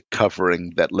plastic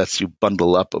covering that lets you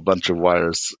bundle up a bunch of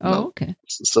wires. Okay.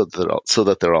 So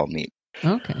that they're all neat.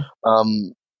 Okay.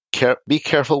 Be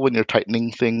careful when you're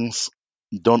tightening things.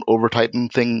 Don't over tighten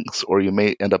things, or you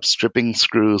may end up stripping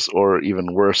screws, or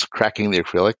even worse, cracking the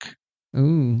acrylic.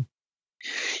 Ooh.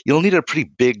 You'll need a pretty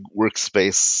big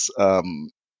workspace.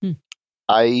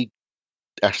 I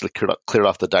actually cleared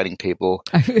off the dining table.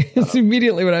 It's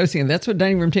immediately what I was saying. That's what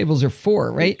dining room tables are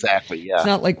for, right? Exactly, yeah. It's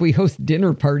not like we host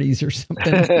dinner parties or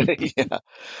something. Yeah.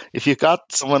 If you've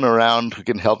got someone around who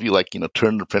can help you,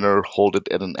 turn the printer, hold it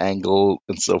at an angle,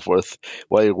 and so forth,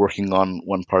 while you're working on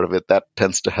one part of it, that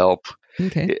tends to help.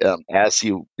 Okay. As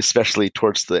you, especially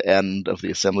towards the end of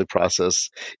the assembly process,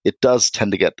 it does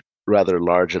tend to get rather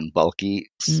large and bulky.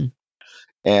 Mm.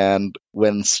 And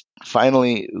when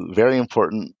finally, very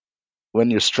important,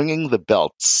 when you're stringing the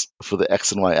belts for the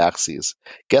X and Y axes,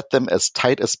 get them as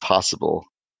tight as possible.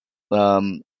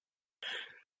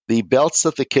 The belts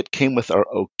that the kit came with are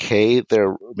okay.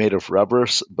 They're made of rubber,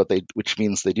 which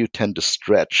means they do tend to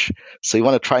stretch. So you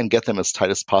want to try and get them as tight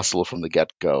as possible from the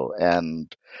get-go.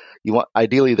 And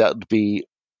ideally that would be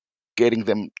getting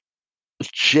them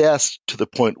just to the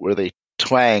point where they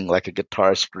twang like a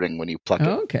guitar string when you pluck it.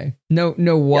 Okay. No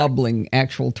wobbling,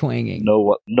 actual twanging.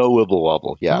 No wibble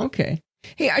wobble. Yeah. Okay.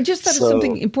 Hey, I just thought of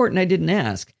something important I didn't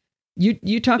ask.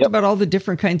 You talked about all the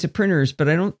different kinds of printers, but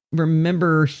I don't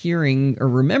remember hearing or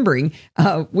remembering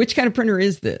which kind of printer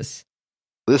is this?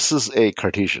 This is a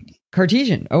Cartesian.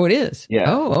 Cartesian. Oh, it is. Yeah.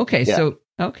 Oh, okay. Yeah.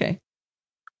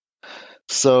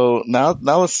 So now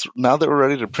that we're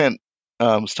ready to print,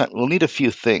 we'll need a few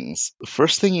things. The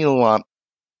first thing you'll want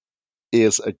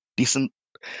is a decent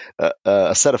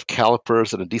a set of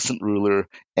calipers and a decent ruler,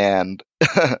 and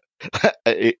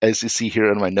as you see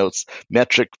here in my notes,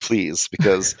 metric, please,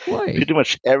 because pretty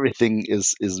much everything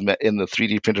is in the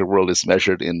 3D printer world is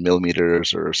measured in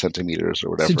millimeters or centimeters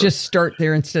or whatever. So just start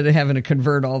there instead of having to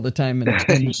convert all the time and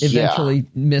eventually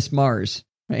miss Mars,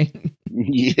 right?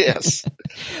 Yes.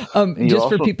 Just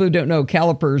for people who don't know,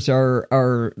 calipers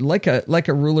are like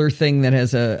a ruler thing that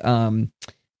has a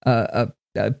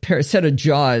set of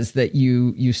jaws that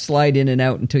you slide in and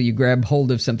out until you grab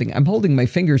hold of something. I'm holding my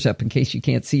fingers up in case you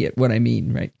can't see it, what I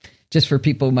mean, right? Just for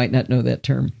people who might not know that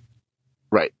term.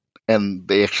 Right. And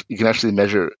you can actually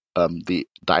measure the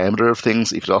diameter of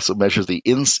things. You can also measure the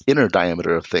inner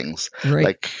diameter of things. Right.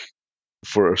 Like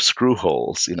for screw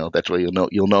holes, that way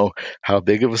you'll know how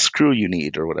big of a screw you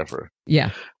need or whatever.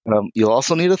 Yeah. You'll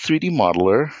also need a 3D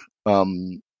modeler.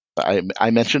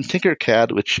 I mentioned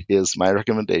Tinkercad, which is my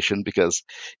recommendation because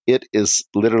it is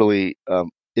literally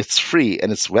it's free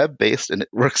and it's web-based and it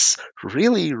works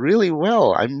really, really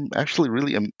well. I'm actually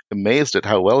really amazed at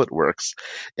how well it works.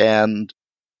 And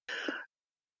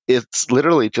it's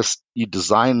literally just you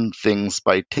design things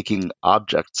by taking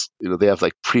objects. They have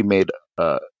like pre-made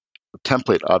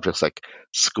template objects like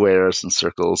squares and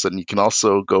circles, and you can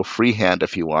also go freehand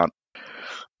if you want.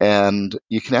 And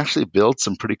you can actually build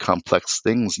some pretty complex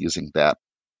things using that.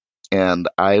 And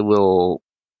I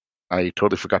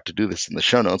totally forgot to do this in the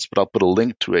show notes, but I'll put a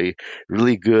link to a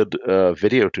really good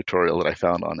video tutorial that I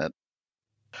found on it.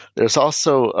 There's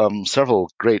also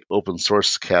several great open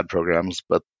source CAD programs,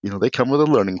 but they come with a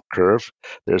learning curve.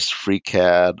 There's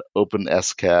FreeCAD,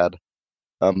 OpenSCAD.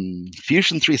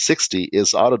 Fusion 360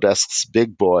 is Autodesk's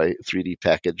big boy 3D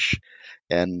package,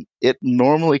 and it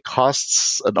normally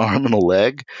costs an arm and a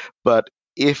leg, but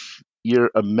if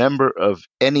you're a member of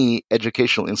any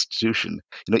educational institution,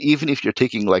 even if you're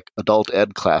taking like adult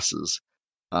ed classes,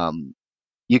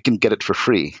 you can get it for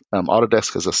free.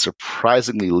 Autodesk has a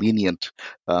surprisingly lenient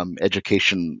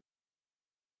education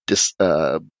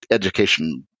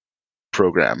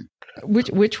program.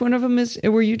 Which one of them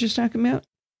were you just talking about?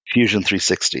 Fusion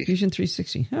 360. Fusion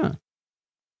 360, huh?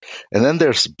 And then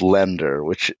there's Blender,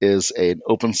 which is an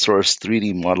open source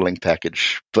 3D modeling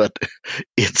package, but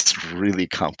it's really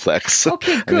complex.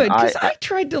 Okay, good. Because I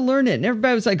tried to learn it and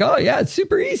everybody was like, oh, yeah, it's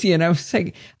super easy. And I was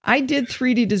like, I did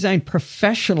 3D design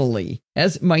professionally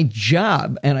as my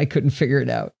job and I couldn't figure it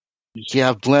out.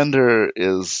 Yeah, Blender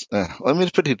is. Let me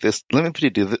put it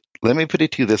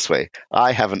to you this way.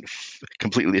 I haven't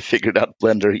completely figured out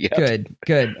Blender yet.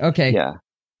 Good. Okay. Yeah.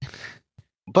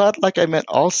 But like I meant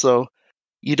also,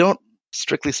 you don't,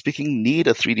 strictly speaking, need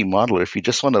a 3D modeler. If you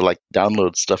just want to like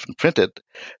download stuff and print it,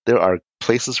 there are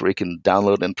places where you can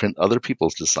download and print other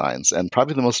people's designs. And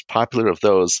probably the most popular of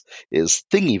those is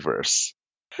Thingiverse.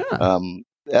 Huh.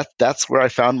 That's where I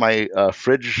found my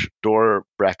fridge door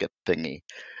bracket thingy.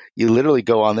 You literally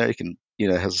go on there. You can,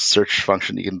 it has a search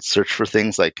function. You can search for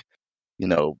things like,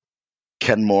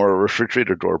 Kenmore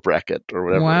refrigerator door bracket or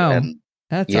whatever. Wow. And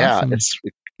that's awesome. It's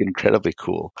incredibly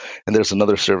cool. And there's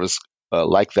another service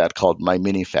like that called My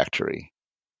Mini Factory.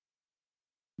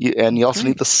 You also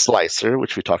need the slicer,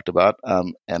 which we talked about.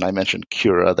 And I mentioned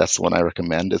Cura. That's the one I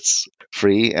recommend. It's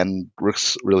free and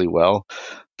works really well.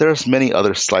 There's many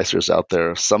other slicers out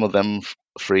there, some of them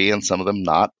free and some of them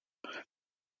not.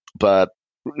 But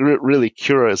really,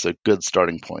 Cura is a good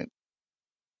starting point.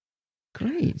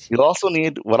 Great. You'll also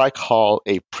need what I call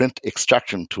a print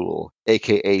extraction tool,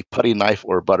 aka putty knife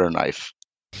or butter knife.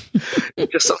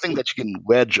 Just something that you can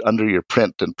wedge under your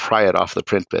print and pry it off the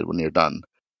print bed when you're done.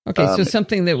 Okay, so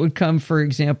something that would come, for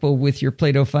example, with your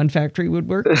Play-Doh Fun Factory would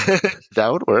work? That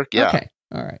would work, yeah. Okay,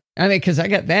 All right. I mean, because I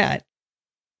got that.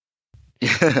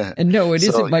 And no, it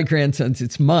isn't my grandson's.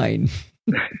 It's mine.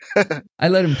 I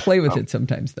let him play with it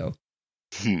sometimes, though.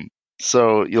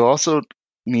 So you'll also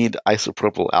need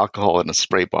isopropyl alcohol in a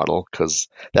spray bottle because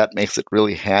that makes it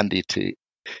really handy to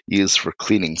use for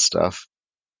cleaning stuff.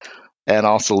 And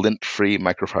also lint-free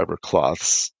microfiber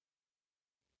cloths.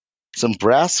 Some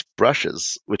brass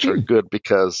brushes, which are good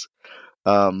because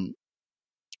every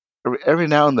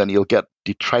now and then you'll get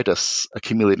detritus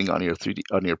accumulating on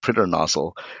your printer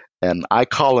nozzle, and I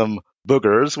call them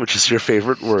boogers, which is your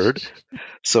favorite word.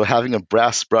 So having a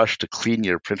brass brush to clean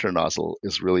your printer nozzle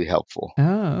is really helpful.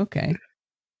 Oh, okay.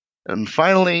 And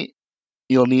finally,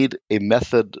 you'll need a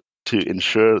method to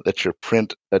ensure that your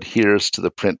print adheres to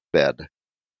the print bed.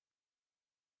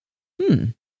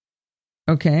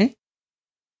 Okay.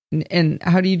 And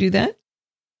how do you do that?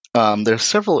 There are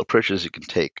several approaches you can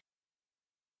take.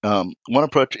 One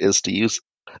approach is to use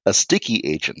a sticky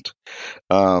agent.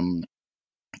 A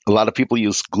lot of people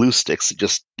use glue sticks.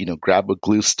 Just grab a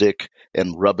glue stick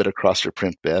and rub it across your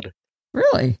print bed.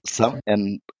 Really?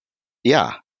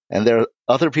 And there are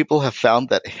other people have found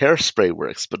that hairspray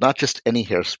works, but not just any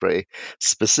hairspray.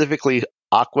 Specifically,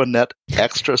 Aquanet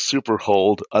Extra Super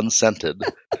Hold Unscented.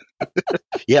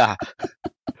 Yeah.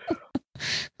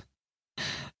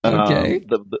 Okay.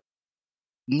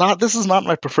 This is not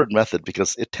my preferred method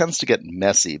because it tends to get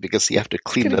messy because you have to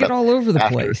clean it up all over the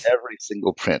place. Every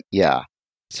single print. Yeah.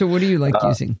 So what do you like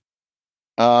using?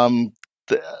 I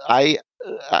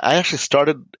actually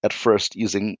started at first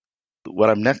using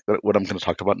what I'm going to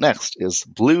talk about next is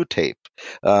blue tape.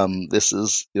 This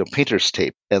is painter's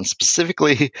tape, and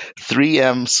specifically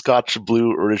 3M Scotch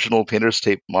Blue Original Painter's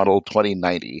Tape Model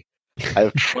 2090.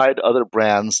 I've tried other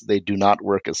brands; they do not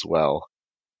work as well.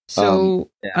 So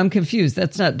I'm confused.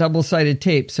 That's not double-sided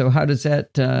tape. So how does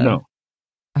that? No.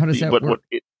 How does that work?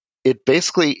 It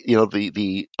basically,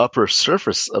 the upper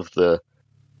surface of the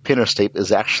painter's tape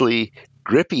is actually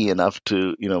grippy enough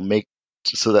to make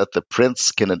so that the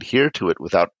prints can adhere to it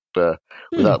without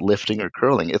lifting or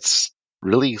curling. It's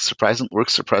really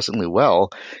works surprisingly well,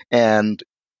 and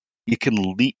you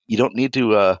don't need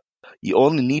to. You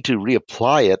only need to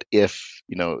reapply it if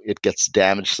it gets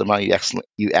damaged somehow. You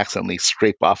accidentally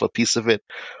scrape off a piece of it,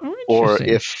 or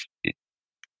if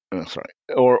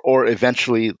or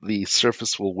eventually the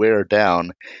surface will wear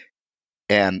down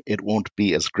and it won't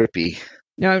be as grippy.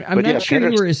 Now, I'm not sure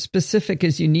you were as specific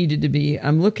as you needed to be.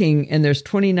 I'm looking, and there's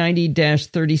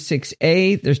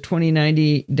 2090-36A. There's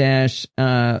 2090-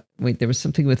 there was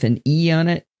something with an E on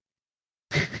it.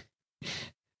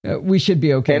 We should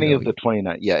be okay. Any of the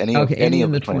 29, any of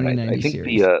the 2090. I think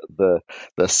series.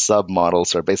 the sub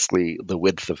models are basically the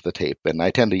width of the tape, and I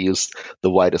tend to use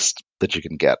the widest that you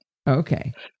can get.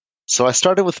 Okay. So I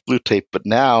started with blue tape, but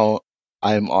now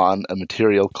I'm on a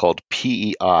material called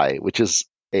PEI, which is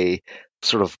a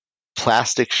sort of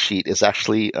plastic sheet. It's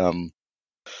actually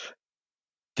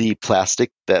the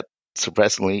plastic that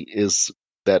surprisingly is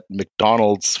that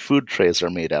McDonald's food trays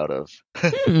are made out of.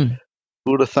 Who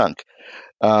would have thunk?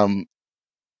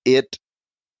 It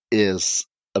is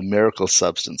a miracle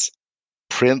substance.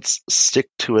 Prints stick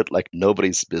to it like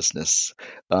nobody's business,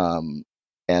 and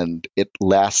it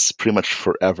lasts pretty much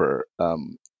forever.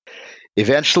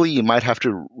 Eventually, you might have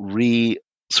to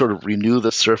renew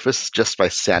the surface just by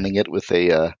sanding it with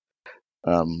a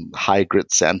high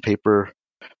grit sandpaper,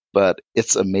 but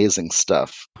it's amazing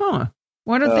stuff. Huh.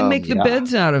 Why don't they make the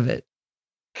beds out of it?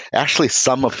 Actually,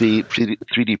 some of the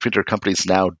 3D printer companies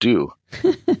now do.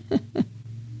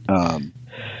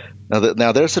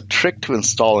 Now, there's a trick to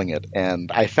installing it,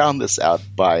 and I found this out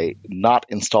by not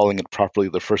installing it properly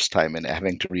the first time and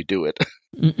having to redo it.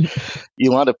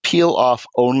 You want to peel off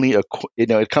only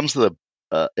it comes with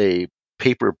a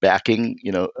paper backing,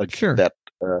 sure. that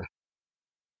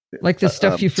like the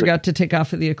stuff you forgot to take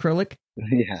off of the acrylic.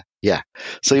 Yeah.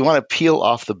 So you want to peel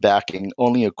off the backing,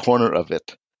 only a corner of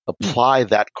it. Apply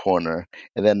that corner,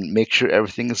 and then make sure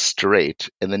everything is straight,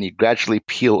 and then you gradually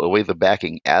peel away the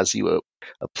backing as you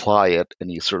apply it,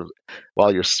 and you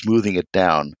while you're smoothing it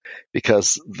down,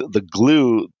 because the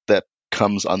glue that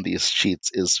comes on these sheets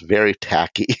is very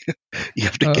tacky. You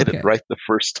have to get it right the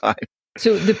first time.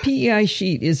 So the PEI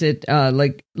sheet, is it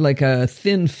like a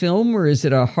thin film, or is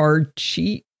it a hard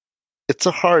sheet? It's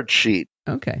a hard sheet.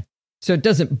 Okay. So it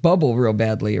doesn't bubble real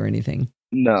badly or anything?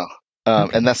 No.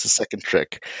 And that's the second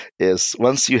trick, is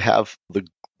once you have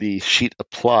the sheet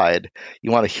applied,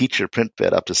 you want to heat your print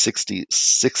bed up to 60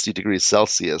 degrees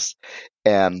Celsius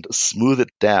and smooth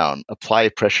it down. Apply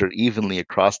pressure evenly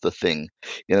across the thing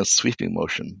in a sweeping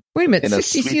motion. Wait a minute,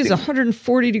 60 C is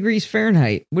 140 degrees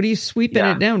Fahrenheit. What are you sweeping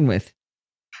it down with?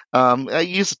 I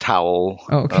use a towel.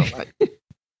 Oh, okay.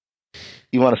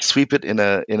 You want to sweep it in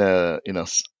a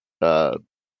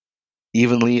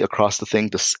evenly across the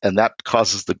thing, and that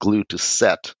causes the glue to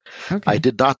set. Okay. I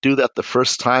did not do that the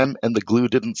first time, and the glue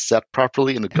didn't set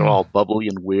properly, and it got all bubbly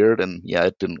and weird, and yeah,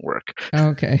 it didn't work.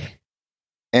 Okay.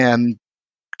 And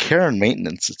care and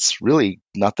maintenance, it's really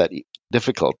not that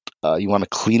difficult. You want to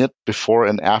clean it before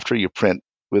and after you print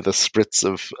with a spritz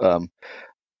of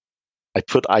I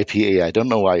put IPA. I don't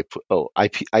know why I put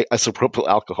isopropyl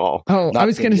alcohol. Oh, I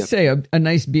was going to say a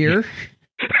nice beer.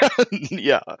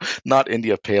 Yeah, not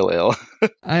India Pale Ale.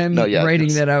 I'm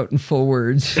writing that out in full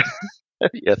words.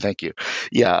 Yeah, thank you.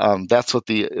 Yeah, that's what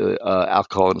the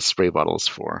alcohol in a spray bottle is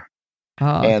for.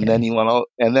 Oh, okay. And then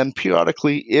and then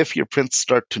periodically, if your prints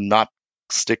start to not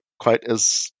stick quite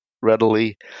as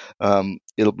readily,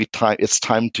 it's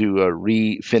time to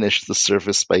refinish the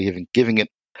surface by even giving it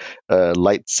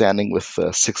light sanding with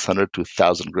 600 to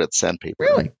 1,000 grit sandpaper.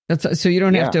 Really? So you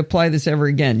don't have to apply this ever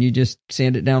again. You just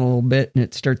sand it down a little bit and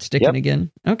it starts sticking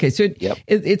again. Okay, so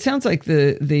it sounds like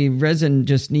the resin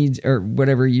just needs, or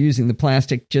whatever you're using, the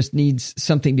plastic just needs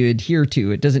something to adhere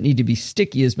to. It doesn't need to be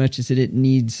sticky as much as it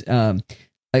needs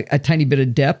a tiny bit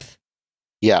of depth.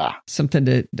 Yeah, something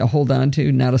to hold on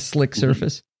to, not a slick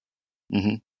surface.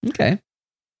 Mm-hmm. Okay.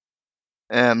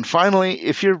 And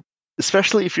finally,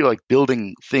 especially if you're like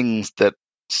building things that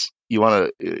you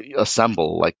want to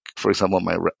assemble, like for example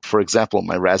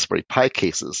my Raspberry Pi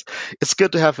cases, it's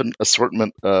good to have an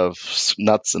assortment of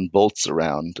nuts and bolts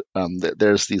around.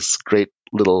 There's these great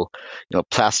little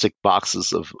plastic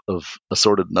boxes of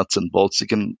assorted nuts and bolts you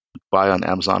can buy on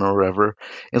Amazon or wherever.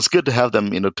 And it's good to have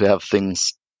them, to have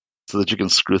things so that you can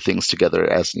screw things together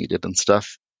as needed and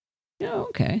stuff. Oh,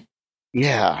 okay.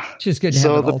 Yeah. It's just good to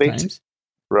have at all times.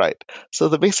 Right. So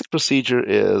the basic procedure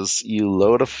is you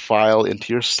load a file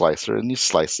into your slicer and you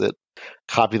slice it,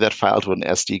 copy that file to an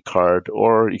SD card,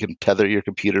 or you can tether your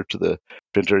computer to the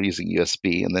printer using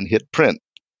USB and then hit print.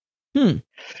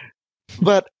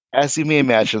 But as you may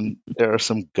imagine, there are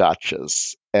some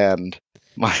gotchas, and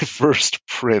my first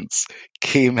prints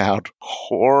came out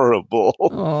horrible.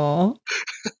 Oh.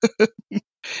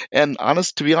 And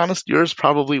to be honest, yours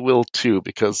probably will too,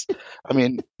 because,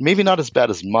 maybe not as bad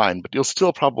as mine, but you'll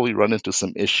still probably run into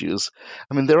some issues.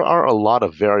 There are a lot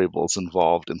of variables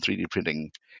involved in 3D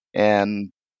printing,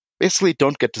 and basically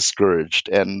don't get discouraged.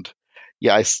 And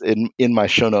yeah, in my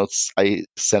show notes, I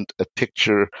sent a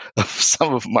picture of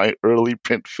some of my early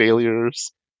print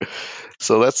failures.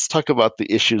 So let's talk about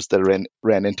the issues that I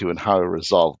ran into and how I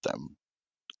resolved them.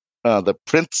 The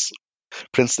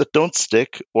prints that don't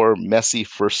stick, or messy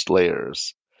first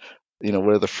layers,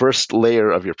 where the first layer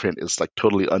of your print is like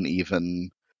totally uneven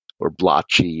or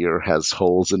blotchy or has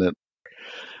holes in it.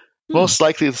 Most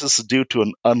likely this is due to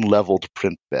an unleveled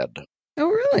print bed. Oh,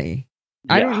 really?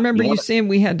 Yeah. I don't remember you saying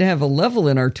we had to have a level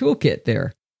in our toolkit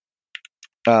there.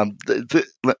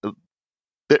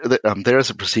 There's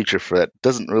a procedure for that. It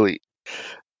doesn't really...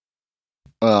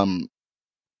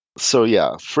 So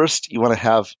yeah, first you want to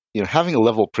have, having a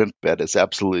level print bed is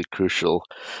absolutely crucial.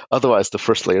 Otherwise, the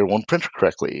first layer won't print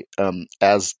correctly.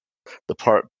 As the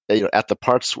part, at the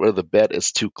parts where the bed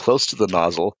is too close to the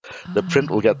nozzle, the print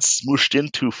will get smooshed in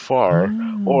too far,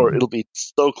 or it'll be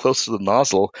so close to the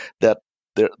nozzle that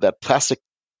that plastic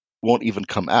won't even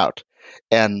come out.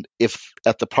 And if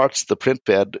at the parts of the print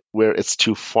bed where it's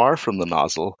too far from the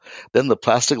nozzle, then the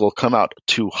plastic will come out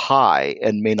too high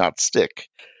and may not stick.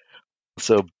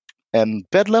 And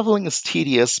bed leveling is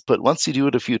tedious, but once you do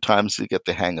it a few times, you get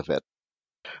the hang of it.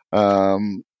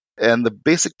 And the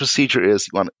basic procedure is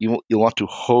you want to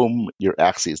home your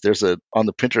axes. On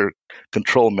the printer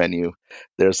control menu,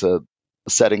 there's a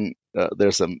setting.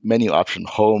 There's a menu option,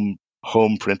 home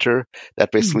printer,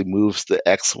 that basically moves the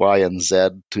X, Y, and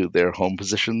Z to their home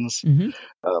positions. Then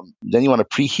you want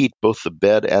to preheat both the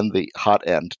bed and the hot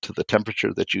end to the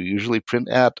temperature that you usually print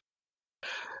at.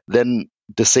 Then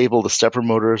disable the stepper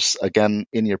motors. Again,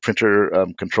 in your printer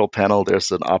control panel,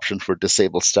 there's an option for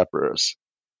disable steppers.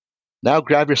 Now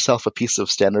grab yourself a piece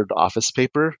of standard office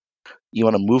paper. You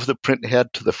want to move the print head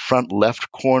to the front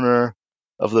left corner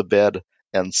of the bed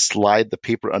and slide the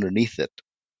paper underneath it.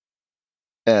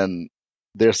 And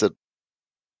there's a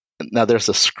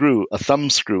thumb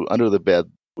screw under the bed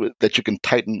that you can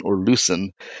tighten or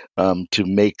loosen to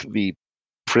make the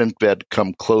print bed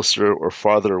come closer or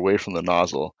farther away from the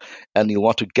nozzle. And you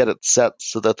want to get it set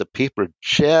so that the paper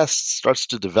just starts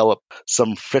to develop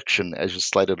some friction as you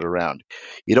slide it around.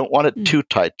 You don't want it too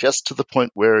tight, just to the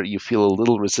point where you feel a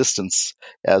little resistance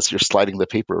as you're sliding the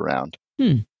paper around.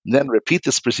 Then repeat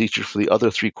this procedure for the other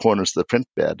three corners of the print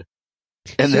bed.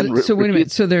 and then so wait a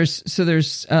minute. So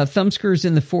there's thumb screws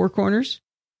in the four corners.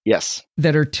 Yes.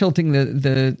 That are tilting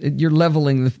you're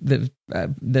leveling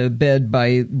the bed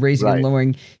by raising and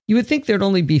lowering. You would think there'd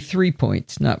only be 3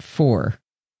 points, not 4.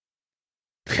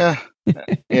 Yeah.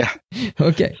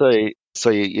 Okay.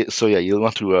 So you'll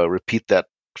want to repeat that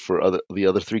for the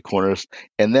other 3 corners,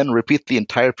 and then repeat the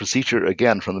entire procedure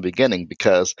again from the beginning,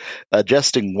 because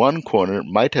adjusting one corner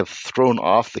might have thrown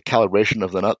off the calibration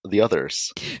of the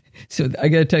others. So I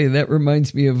got to tell you, that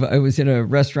reminds me of, I was in a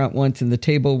restaurant once and the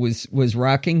table was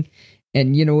rocking,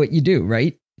 and you know what you do,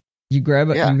 right? You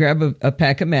grab a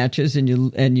pack of matches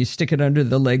and you stick it under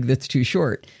the leg that's too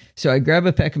short. So I grab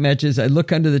a pack of matches. I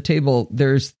look under the table.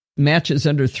 There's matches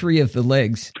under 3 of the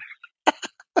legs.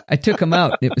 I took them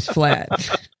out. It was flat.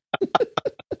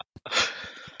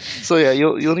 So yeah,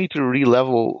 you'll need to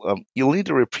re-level. You'll need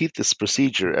to repeat this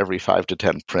procedure every 5 to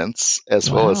 10 prints, as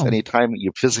well as any time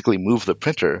you physically move the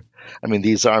printer. I mean,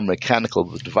 these are mechanical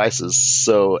devices,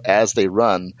 so as they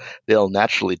run, they'll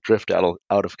naturally drift out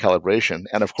of calibration.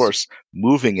 And of course,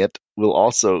 moving it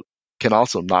can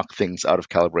also knock things out of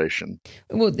calibration.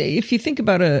 Well, if you think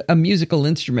about a musical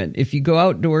instrument, if you go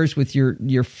outdoors with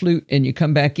your flute and you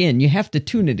come back in, you have to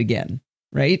tune it again,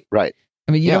 right? Right.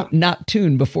 I mean, you don't not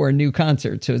tune before a new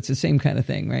concert, so it's the same kind of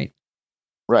thing, right?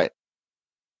 Right.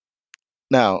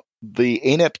 Now, the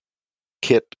ANET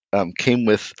kit came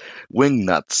with wing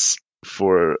nuts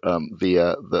for for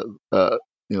the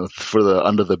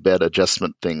under the bed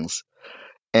adjustment things,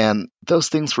 and those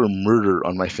things were murder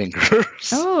on my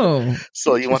fingers. Oh,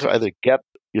 so you want to either get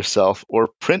yourself or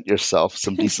print yourself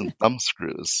some decent thumb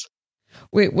screws.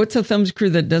 Wait, what's a thumb screw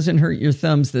that doesn't hurt your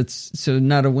thumbs? That's so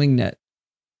not a wing nut.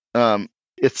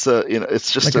 It's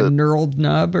just like a knurled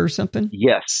knob or something.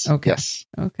 Yes. Okay. Yes.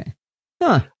 Okay.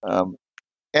 Huh.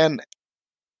 And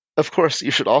of course,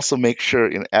 you should also make sure,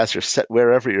 as you're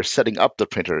wherever you're setting up the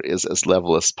printer is as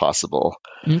level as possible.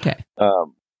 Okay.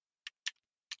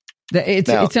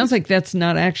 It sounds like that's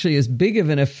not actually as big of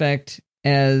an effect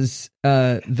as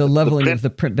the leveling of the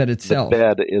print bed itself. The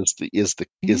bed is the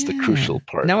crucial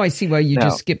part. Now I see why you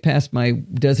just skip past my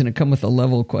doesn't it come with a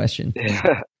level question.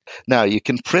 Now you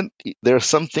can print. There are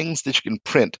some things that you can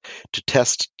print to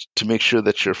test to make sure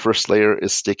that your first layer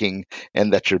is sticking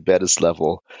and that your bed is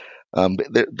level.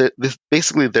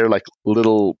 They're like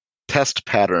little test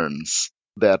patterns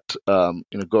that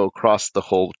go across the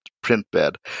whole print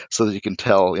bed, so that you can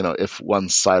tell if one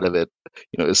side of it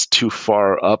is too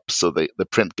far up, so the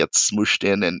print gets smooshed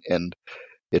in and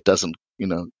it doesn't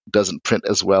print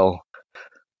as well.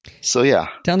 So yeah,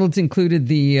 Donald's included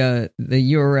the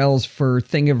URLs for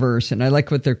Thingiverse, and I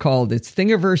like what they're called. It's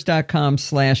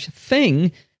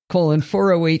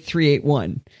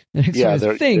thingiverse.com/thing:408,381. The next one is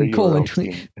thing :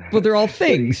 well, they're all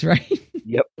things, right?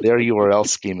 Yep, their URL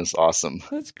scheme is awesome.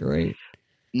 That's great.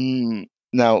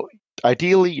 Now,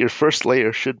 ideally, your first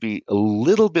layer should be a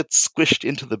little bit squished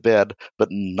into the bed, but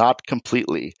not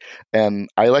completely. And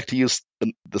I like to use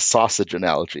the sausage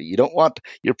analogy. You don't want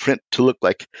your print to look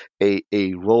like a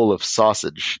roll of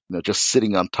sausage, just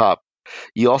sitting on top.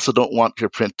 You also don't want your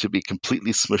print to be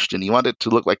completely smushed in. You want it to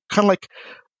look kind of like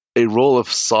a roll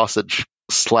of sausage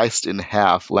sliced in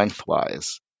half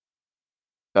lengthwise.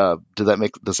 Does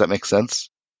that make sense?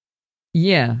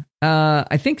 Yeah,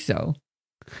 I think so.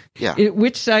 Yeah.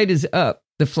 Which side is up?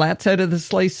 The flat side of the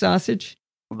sliced sausage?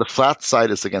 The flat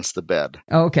side is against the bed.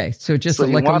 Oh, okay, so just a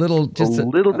little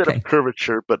bit of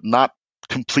curvature, but not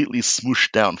completely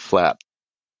smooshed down flat.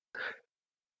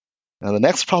 Now, the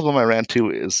next problem I ran into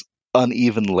is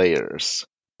uneven layers.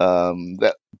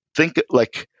 Think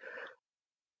like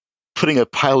putting a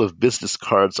pile of business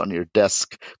cards on your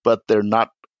desk, but they're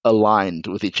not aligned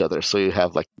with each other, so you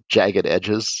have like jagged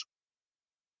edges.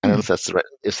 I don't know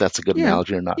if that's a good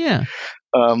analogy or not. Yeah.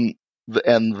 And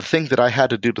the thing that I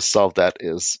had to do to solve that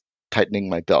is tightening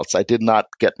my belts. I did not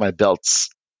get my belts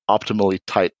optimally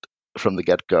tight from the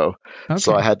get-go,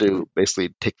 so I had to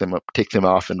basically take them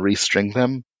off and restring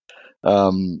them.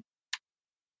 Like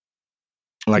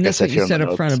I said, you said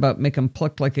up front about make them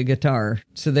pluck like a guitar.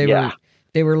 So they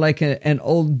were like an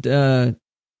old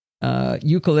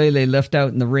ukulele left out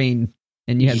in the rain,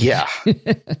 and you had to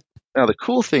Now, the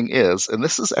cool thing is, and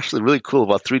this is actually really cool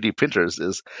about 3D printers,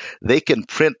 is they can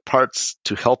print parts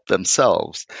to help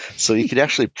themselves. So you can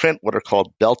actually print what are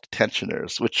called belt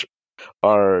tensioners, which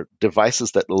are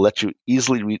devices that will let you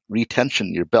easily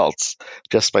retension your belts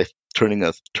just by turning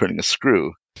a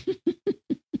screw.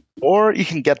 Or you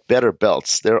can get better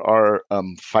belts. There are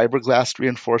fiberglass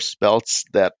reinforced belts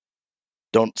that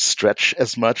don't stretch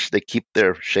as much. They keep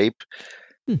their shape.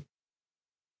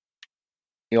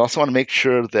 You also want to make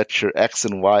sure that your X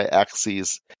and Y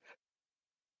axes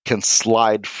can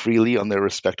slide freely on their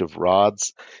respective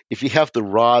rods. If you have the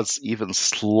rods even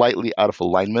slightly out of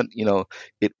alignment,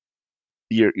 it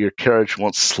your carriage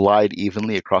won't slide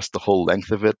evenly across the whole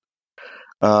length of it.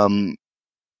 And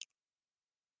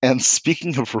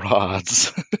speaking of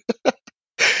rods, a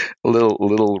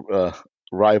little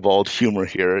ribald humor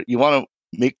here. You want to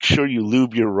make sure you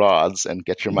lube your rods and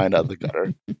get your mind out of the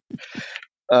gutter.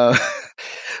 Uh,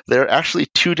 there are actually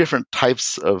two different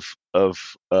types of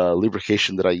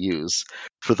lubrication that I use.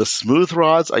 For the smooth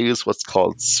rods, I use what's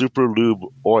called Super Lube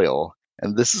oil,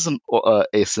 and this is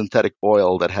a synthetic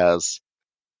oil that has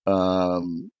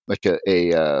like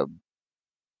a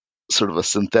sort of a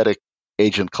synthetic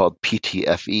agent called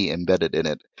PTFE embedded in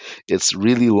it. It's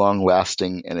really long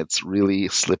lasting and it's really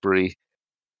slippery.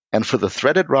 And for the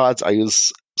threaded rods, I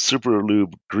use Super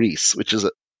Lube grease, which is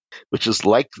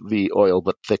like the oil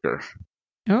but thicker.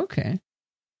 Okay.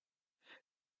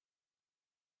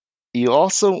 You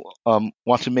also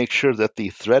want to make sure that the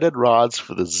threaded rods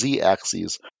for the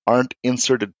Z-axes aren't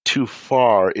inserted too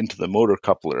far into the motor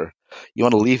coupler. You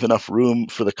want to leave enough room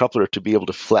for the coupler to be able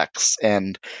to flex.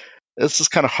 And this is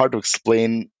kind of hard to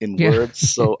explain in words,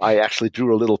 so I actually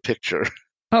drew a little picture.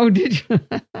 Oh, did you?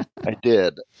 I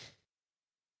did.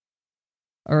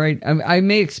 All right. I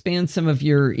may expand some of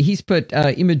he's put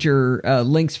Imager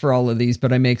links for all of these,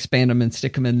 but I may expand them and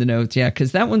stick them in the notes. Yeah,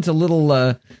 because that one's a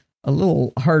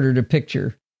little harder to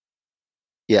picture.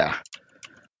 Yeah.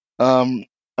 All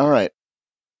right.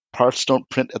 Parts don't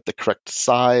print at the correct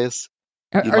size.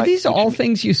 Are these all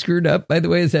things you screwed up, by the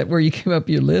way? Is that where you came up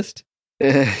your list?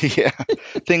 Yeah.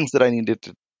 Things that I needed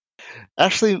to.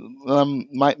 Actually,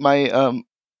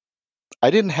 I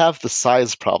didn't have the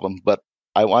size problem, but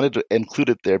I wanted to include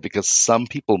it there because some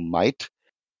people might.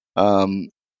 If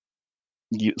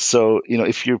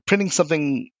you're printing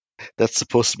something that's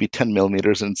supposed to be 10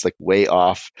 millimeters and it's like way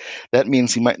off, that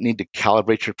means you might need to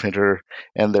calibrate your printer.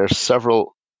 And there are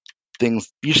several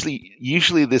things.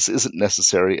 Usually this isn't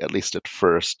necessary, at least at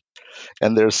first.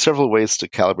 And there's several ways to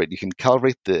calibrate. You can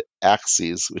calibrate the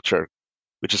axes, which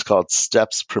is called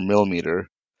steps per millimeter.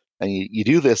 And you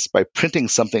do this by printing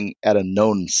something at a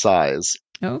known size.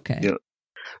 Okay.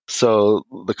 So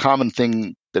the common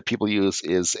thing that people use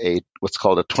is what's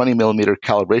called a 20 millimeter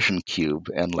calibration cube,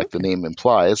 and like the name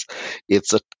implies,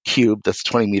 it's a cube that's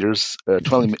 20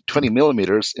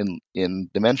 millimeters in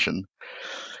dimension.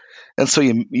 And so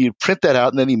you print that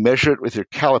out, and then you measure it with your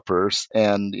calipers,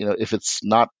 and if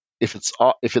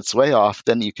it's way off,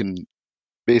 then you can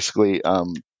basically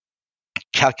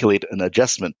calculate an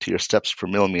adjustment to your steps per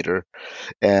millimeter.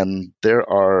 And there's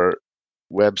a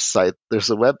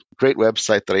great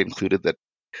website that I included that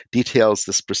details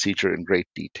this procedure in great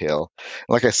detail.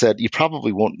 Like I said, you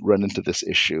probably won't run into this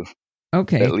issue.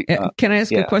 Okay. Can I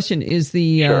ask a question? Is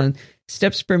the Sure.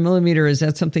 Steps per millimeter, is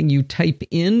that something you type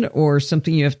in or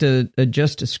something you have to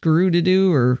adjust a screw to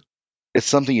do? Or it's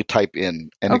something you type in,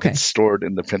 and it gets stored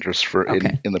in the printer's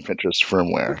in the printer's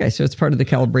firmware. Okay, so it's part of the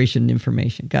calibration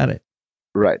information. Got it.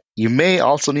 Right. You may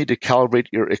also need to calibrate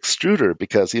your extruder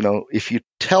because, if you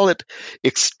tell it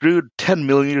extrude 10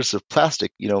 millimeters of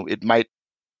plastic, it might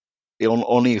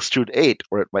only extrude 8,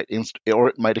 or it might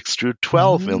extrude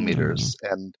 12 millimeters,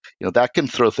 and that can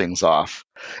throw things off.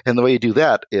 And the way you do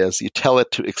that is you tell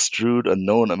it to extrude a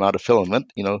known amount of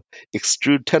filament,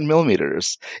 extrude 10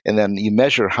 millimeters, and then you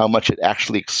measure how much it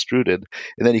actually extruded,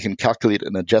 and then you can calculate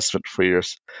an adjustment for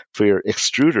your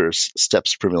extruder's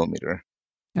steps per millimeter.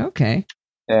 Okay.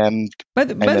 And by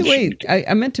the way,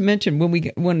 I meant to mention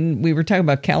when we were talking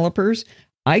about calipers,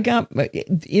 I got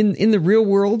in the real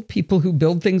world, people who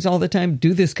build things all the time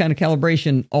do this kind of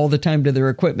calibration all the time to their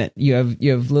equipment. You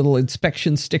have little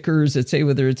inspection stickers that say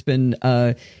whether it's been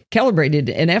calibrated,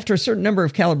 and after a certain number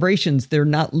of calibrations, they're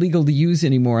not legal to use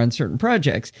anymore on certain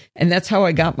projects. And that's how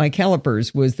I got my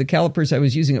calipers. Was the calipers I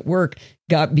was using at work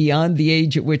got beyond the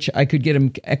age at which I could get them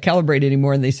calibrated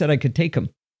anymore, and they said I could take them.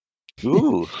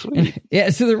 Ooh, yeah,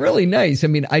 so they're really nice. I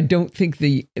mean, I don't think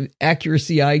the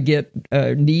accuracy I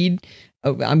need.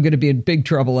 I'm going to be in big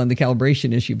trouble on the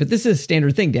calibration issue, but this is a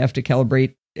standard thing to have to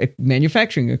calibrate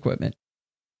manufacturing equipment.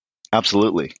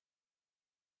 Absolutely.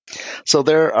 So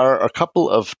there are a couple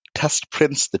of test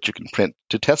prints that you can print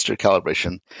to test your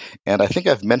calibration, and I think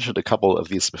I've mentioned a couple of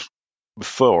these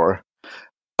before.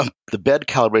 The bed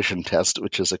calibration test,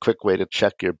 which is a quick way to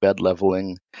check your bed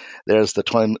leveling. There's the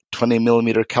 20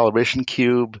 millimeter calibration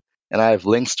cube, and I have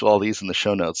links to all these in the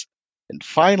show notes. And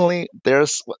finally,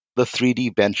 there's the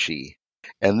 3D Benchy.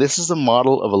 And this is a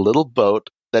model of a little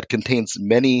boat that contains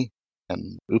many,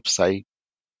 and oops, I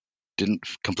didn't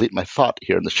complete my thought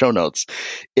here in the show notes.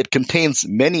 It contains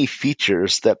many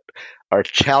features that are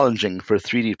challenging for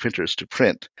 3D printers to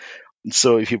print. And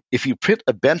so if you print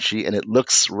a Benchy and it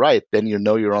looks right, then you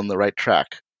know you're on the right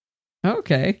track.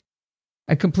 Okay.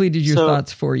 I completed your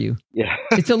thoughts for you. Yeah.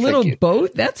 It's a little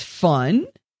boat. That's fun.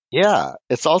 Yeah.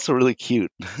 It's also really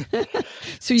cute.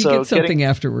 So you get something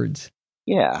afterwards.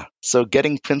 Yeah. So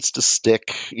getting prints to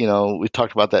stick, we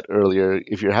talked about that earlier.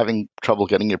 If you're having trouble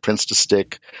getting your prints to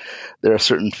stick, there are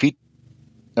certain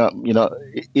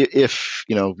if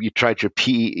you tried your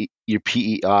PEI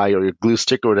or your glue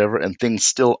stick or whatever, and things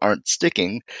still aren't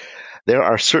sticking, there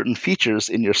are certain features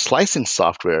in your slicing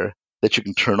software that you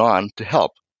can turn on to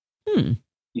help.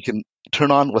 You can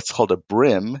turn on what's called a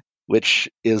brim, which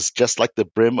is just like the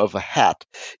brim of a hat.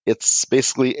 It's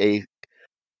basically a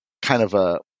kind of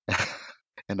a,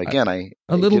 and again,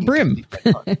 a little brim.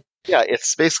 Yeah,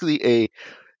 it's basically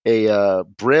a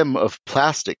brim of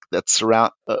plastic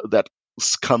that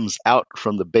comes out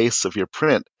from the base of your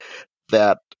print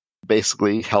that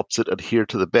basically helps it adhere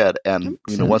to the bed. And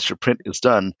once your print is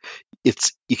done,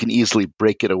 you can easily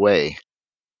break it away.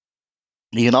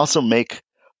 You can also make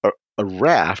a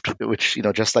raft, which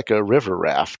just like a river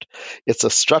raft. It's a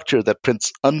structure that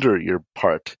prints under your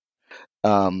part.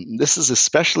 This is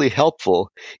especially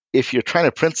helpful if you're trying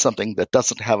to print something that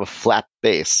doesn't have a flat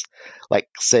base, like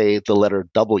say the letter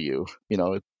W.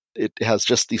 It has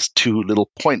just these two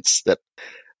little points that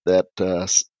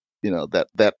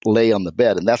lay on the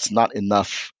bed, and that's not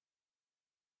enough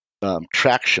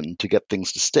traction to get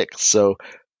things to stick. So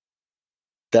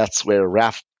that's where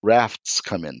rafts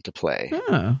come into play.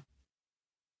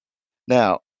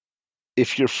 Now,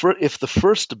 if the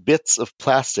first bits of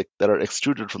plastic that are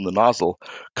extruded from the nozzle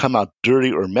come out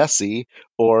dirty or messy,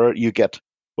 or you get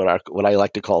what I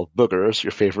like to call boogers,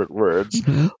 your favorite words,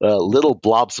 little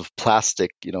blobs of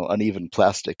plastic, uneven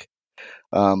plastic,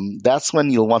 that's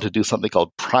when you'll want to do something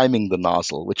called priming the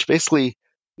nozzle, which basically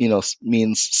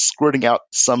means squirting out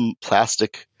some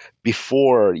plastic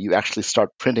before you actually start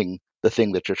printing the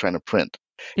thing that you're trying to print.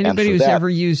 Anybody who's ever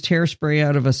used hairspray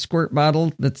out of a squirt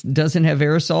bottle that doesn't have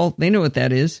aerosol, they know what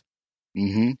that is.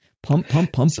 Mm-hmm. Pump,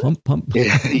 pump, pump, pump, pump.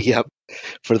 Yep.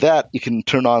 For that, you can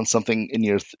turn on something in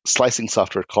your slicing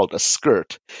software called a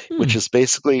skirt, which is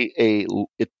basically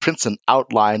it prints an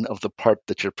outline of the part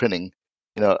that you're printing,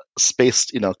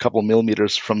 spaced, a couple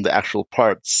millimeters from the actual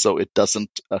parts, so it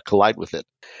doesn't collide with it.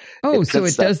 Oh, so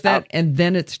it does that, and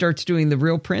then it starts doing the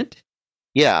real print?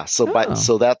 Yeah, so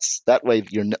that's that way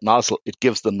your nozzle, it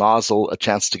gives the nozzle a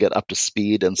chance to get up to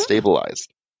speed and stabilize.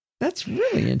 That's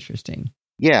really interesting.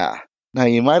 Yeah. Now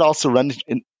you might also run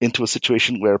into a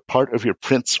situation where part of your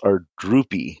prints are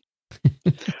droopy.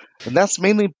 And that's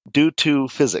mainly due to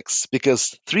physics,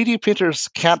 because 3D printers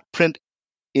can't print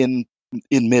in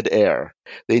midair.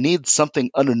 They need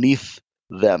something underneath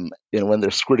them, when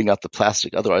they're squirting out the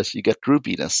plastic. Otherwise, you get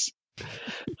droopiness.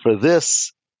 For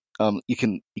this, you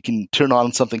can turn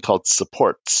on something called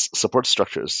support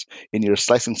structures in your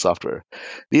slicing software.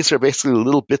 These are basically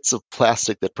little bits of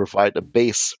plastic that provide a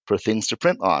base for things to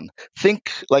print on.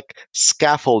 Think like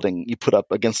scaffolding you put up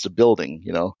against a building,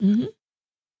 Mm-hmm.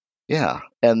 Yeah,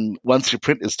 and once your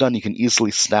print is done, you can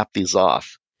easily snap these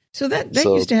off. So that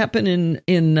used to happen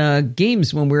in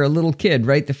games when we were a little kid,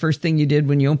 right? The first thing you did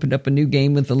when you opened up a new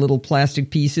game with the little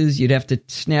plastic pieces, you'd have to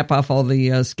snap off all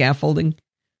the scaffolding.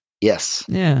 Yes.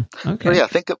 Yeah. Okay. So yeah,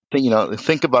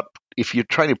 think about if you're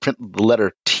trying to print the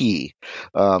letter T.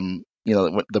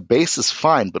 The base is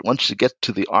fine, but once you get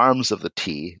to the arms of the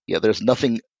T, there's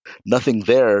nothing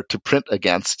there to print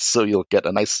against, so you'll get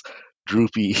a nice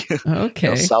droopy,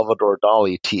 Salvador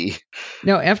Dali T.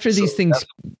 Now, after these things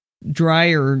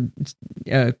dry or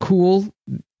cool,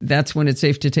 that's when it's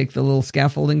safe to take the little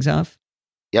scaffoldings off?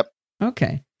 Yep.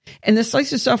 Okay. And the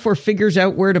slicer software figures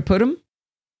out where to put them?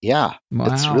 Yeah. Wow.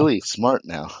 It's really smart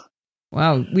now.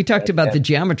 Wow. We talked about the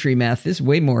geometry math. This is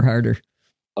way more harder.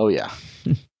 Oh, yeah.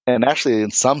 And actually,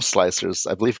 in some slicers,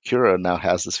 I believe Cura now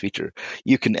has this feature.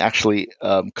 You can actually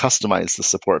customize the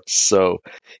supports. So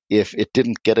if it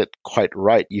didn't get it quite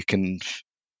right, you can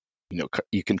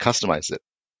customize it.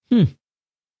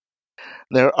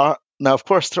 Now, of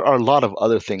course, there are a lot of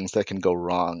other things that can go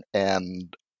wrong,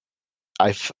 and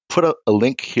I've put a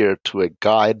link here to a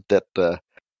guide that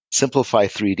Simplify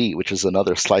 3D, which is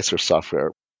another slicer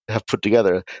software, have put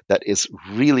together that is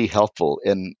really helpful.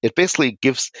 And it basically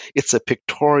it's a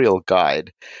pictorial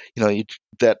guide,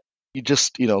 that you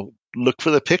just, look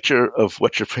for the picture of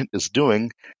what your print is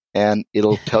doing, and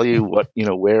it'll tell you what,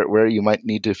 where you might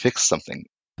need to fix something.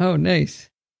 Oh, nice.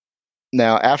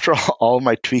 Now, after all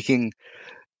my tweaking,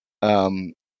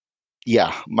 my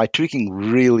tweaking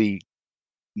really,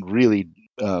 really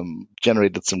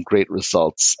generated some great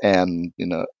results. And,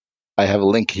 I have a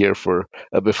link here for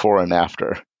a before and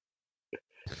after.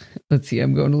 Let's see.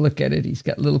 I'm going to look at it. He's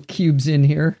got little cubes in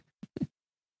here.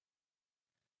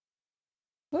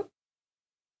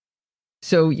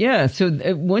 So yeah.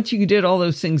 So once you did all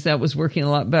those things, that was working a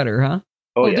lot better, huh?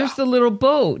 Oh, yeah. There's the little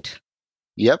boat.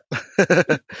 Yep.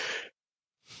 I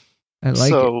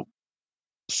like it.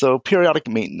 So periodic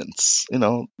maintenance,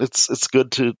 it's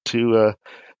good to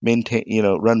maintain,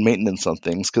 run maintenance on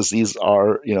things because these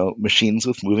are, machines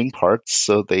with moving parts,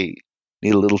 so they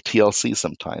need a little TLC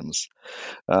sometimes.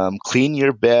 Clean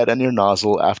your bed and your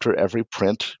nozzle after every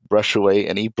print. Brush away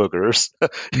any boogers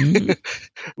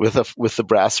with the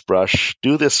brass brush.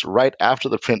 Do this right after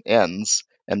the print ends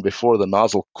and before the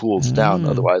nozzle cools down.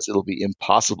 Otherwise, it'll be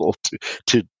impossible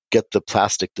to get the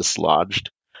plastic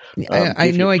dislodged.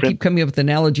 I know I keep coming up with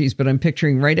analogies, but I'm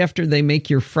picturing right after they make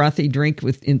your frothy drink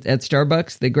at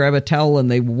Starbucks, they grab a towel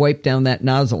and they wipe down that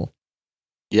nozzle.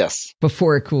 Yes.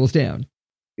 Before it cools down.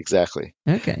 Exactly.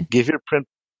 Okay. Give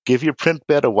your print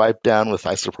bed a wipe down with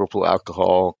isopropyl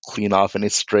alcohol. Clean off any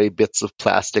stray bits of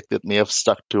plastic that may have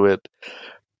stuck to it.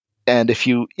 And if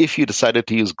you decided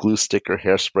to use glue stick or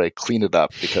hairspray, clean it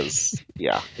up because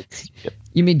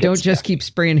you mean don't just keep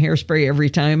spraying hairspray every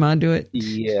time onto it?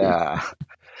 Yeah.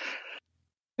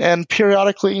 And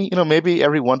periodically, maybe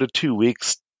every 1 to 2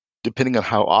 weeks, depending on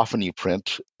how often you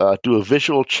print, do a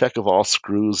visual check of all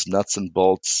screws, nuts, and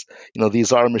bolts.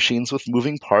 These are machines with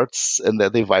moving parts and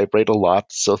that they vibrate a lot,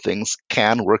 so things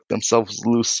can work themselves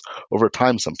loose over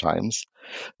time sometimes.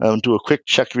 Do a quick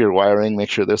check of your wiring, make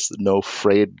sure there's no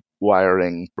frayed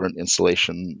wiring, burnt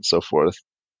insulation, so forth.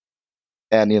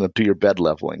 And, do your bed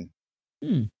leveling.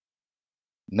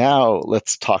 Now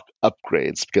let's talk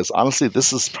upgrades, because honestly,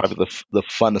 this is probably the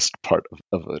funnest part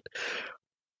of it.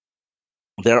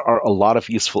 There are a lot of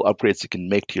useful upgrades you can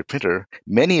make to your printer,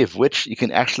 many of which you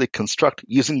can actually construct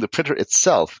using the printer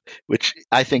itself, which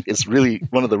I think is really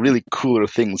one of the really cooler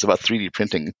things about 3D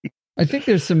printing. I think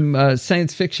there's some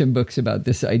science fiction books about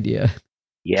this idea.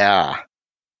 Yeah.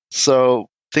 So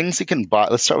things you can buy.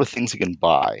 Let's start with things you can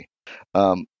buy.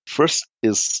 First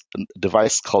is a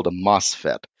device called a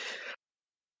MOSFET.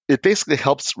 It basically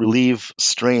helps relieve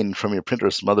strain from your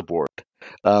printer's motherboard.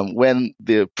 When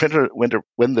the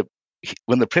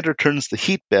printer turns the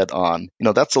heat bed on,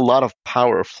 that's a lot of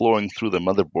power flowing through the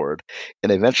motherboard,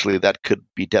 and eventually that could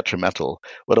be detrimental.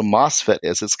 What a MOSFET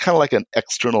is, it's kind of like an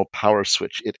external power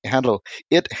switch. It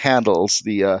handles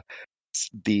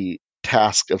the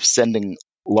task of sending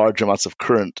large amounts of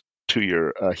current to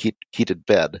your heated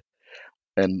bed,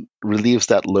 and relieves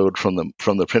that load from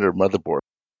the printer motherboard.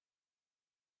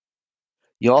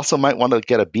 You also might want to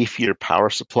get a beefier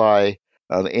power supply.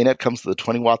 The ANET comes with a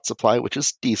 20-watt supply, which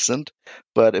is decent,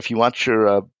 but if you want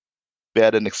your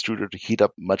bed and extruder to heat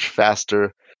up much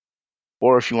faster,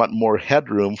 or if you want more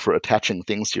headroom for attaching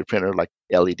things to your printer, like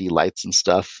LED lights and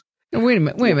stuff. No, wait a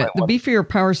minute. The beefier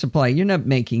power supply, you're not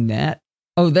making that.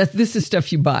 Oh, this is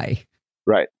stuff you buy.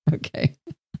 Right. Okay.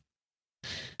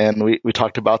 And we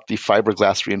talked about the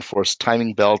fiberglass reinforced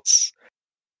timing belts.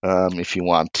 If you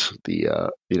want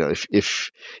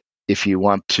if you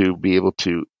want to be able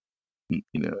to,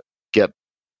 get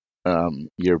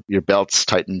your belts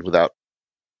tightened without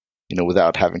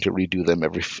having to redo them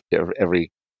every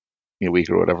week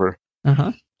or whatever.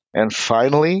 Uh-huh. And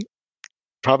finally,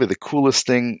 probably the coolest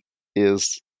thing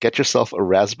is get yourself a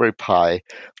Raspberry Pi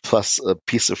plus a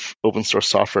piece of open source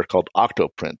software called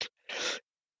Octoprint.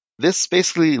 This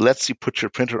basically lets you put your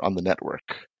printer on the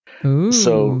network. Ooh.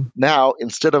 So now,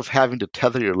 instead of having to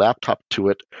tether your laptop to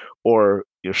it or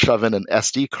shove in an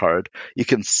SD card, you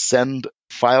can send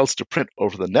files to print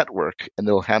over the network, and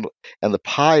the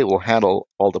Pi will handle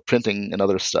all the printing and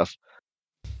other stuff.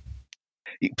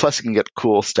 Plus, you can get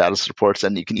cool status reports,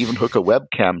 and you can even hook a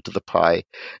webcam to the Pi,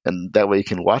 and that way you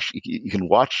can watch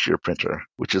your printer,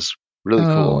 which is really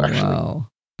cool, actually. Wow.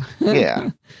 Yeah.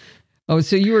 Oh,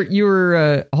 so you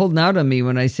were holding out on me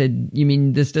when I said, you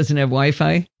mean this doesn't have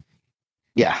Wi-Fi?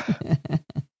 Yeah.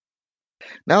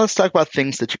 Now let's talk about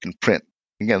things that you can print.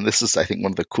 Again, this is, I think,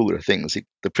 one of the cooler things.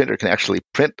 The printer can actually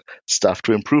print stuff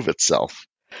to improve itself.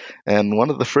 And one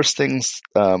of the first things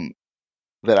that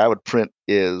I would print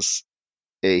is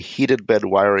a heated bed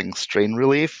wiring strain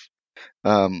relief,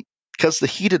 because the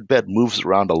heated bed moves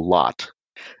around a lot.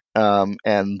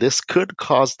 And this could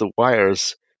cause the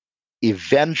wires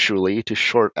eventually to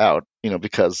short out,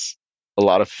 because a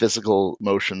lot of physical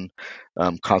motion,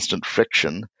 constant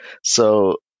friction.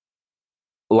 So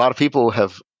a lot of people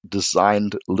have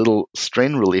designed little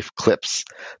strain relief clips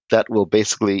that will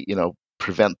basically,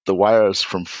 prevent the wires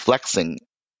from flexing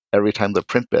every time the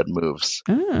print bed moves.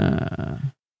 Ah.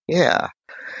 Yeah.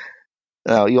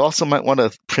 Now, you also might want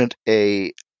to print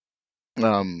a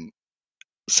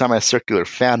semicircular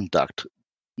fan duct.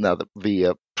 Now,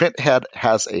 the print head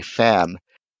has a fan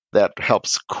that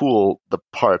helps cool the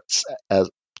part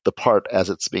as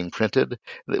it's being printed,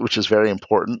 which is very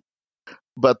important.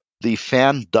 But the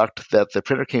fan duct that the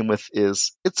printer came with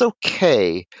it's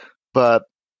okay, but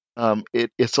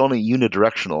it's only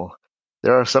unidirectional.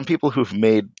 There are some people who've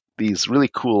made these really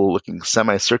cool looking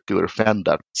semicircular fan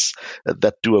ducts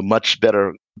that do a much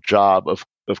better job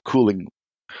of cooling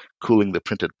the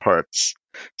printed parts.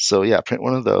 So yeah, print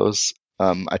one of those.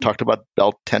 I talked about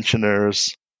belt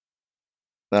tensioners,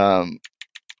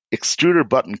 extruder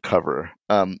button cover.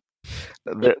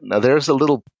 Now there's a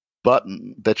little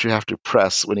button that you have to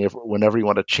press whenever you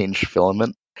want to change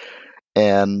filament,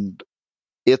 and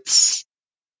it's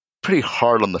pretty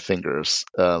hard on the fingers.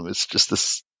 It's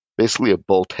just basically a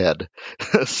bolt head.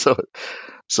 so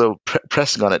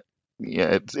pressing on it,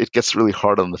 yeah, it gets really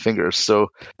hard on the fingers. So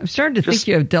I'm starting to think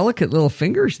you have delicate little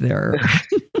fingers there.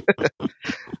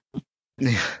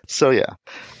 So yeah,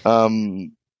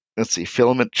 let's see.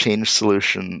 Filament change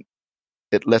solution.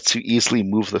 It lets you easily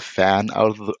move the fan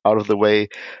out of the way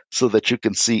so that you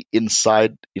can see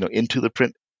inside, into the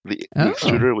print the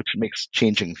extruder, which makes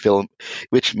changing filament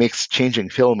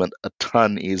a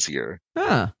ton easier.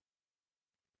 Ah.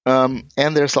 And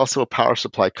there's also a power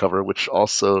supply cover, which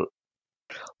also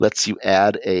lets you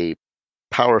add a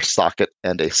power socket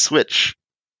and a switch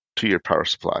to your power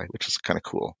supply, which is kind of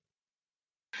cool.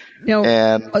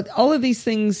 Now, all of these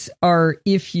things are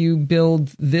if you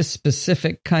build this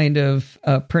specific kind of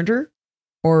printer,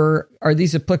 or are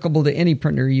these applicable to any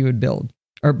printer you would build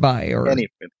or buy, or any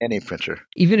printer?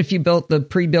 Even if you built the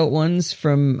pre-built ones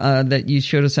from that you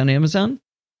showed us on Amazon?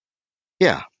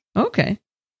 Yeah. Okay.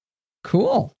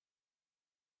 Cool.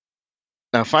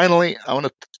 Now, finally, I want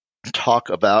to talk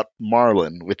about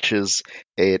Marlin, which is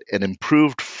an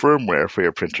improved firmware for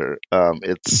your printer.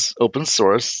 It's open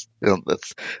source.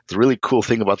 That's the really cool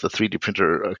thing about the 3D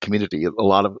printer community. A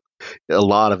lot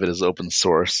of it is open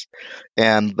source,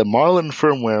 and the Marlin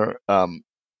firmware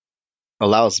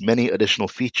allows many additional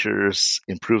features,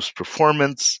 improves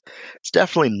performance. It's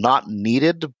definitely not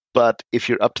needed, but if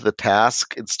you're up to the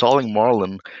task, installing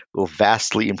Marlin will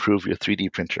vastly improve your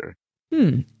 3D printer.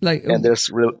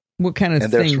 What kind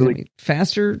of things? Really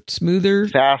faster, smoother?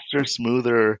 Faster,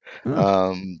 smoother.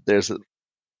 Oh.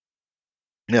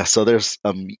 So there's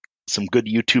some good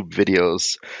YouTube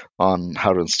videos on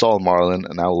how to install Marlin,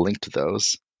 and I'll link to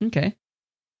those. Okay.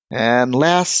 And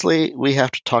lastly, we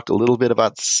have to talk a little bit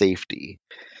about safety.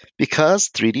 Because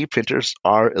 3D printers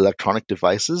are electronic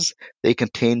devices, they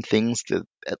contain things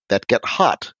that get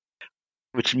hot,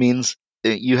 which means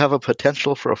you have a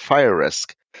potential for a fire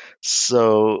risk.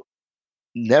 So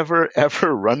never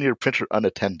ever run your printer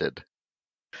unattended.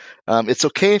 It's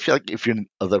okay if you're in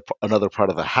another part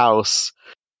of the house,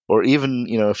 or even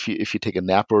if you take a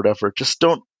nap or whatever. Just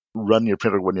don't run your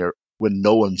printer when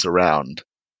no one's around.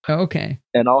 Okay.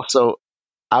 And also,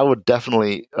 I would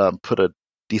definitely put a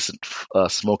decent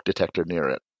smoke detector near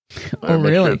it. Oh,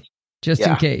 really? Just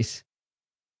in case.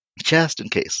 Just in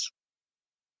case.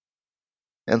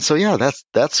 And so yeah,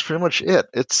 that's pretty much it.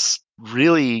 It's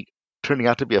really turning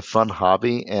out to be a fun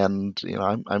hobby, and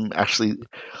I'm actually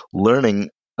learning,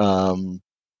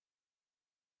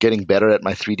 getting better at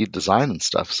my 3D design and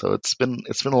stuff. So it's been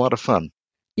a lot of fun.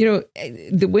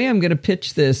 The way I'm going to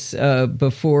pitch this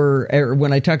before, or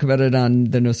when I talk about it on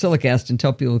the NosillaCast and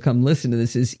tell people to come listen to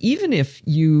this, is even if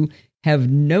you have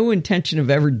no intention of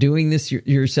ever doing this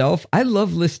yourself, I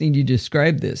love listening to you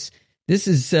describe this. This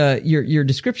is your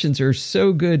descriptions are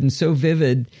so good and so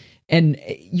vivid. And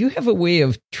you have a way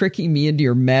of tricking me into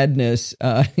your madness.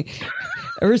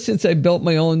 Ever since I built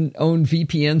my own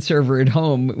VPN server at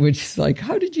home, which is like,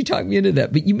 how did you talk me into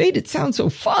that? But you made it sound so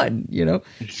fun, And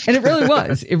it really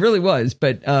was. It really was.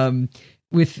 But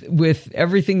with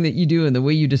everything that you do and the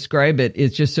way you describe it,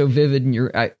 it's just so vivid.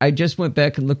 And I just went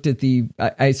back and looked at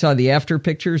I saw the after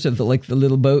pictures of the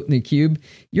little boat and the cube.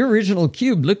 Your original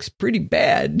cube looks pretty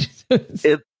bad.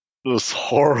 It was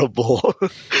horrible.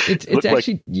 It's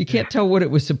actually, you can't tell what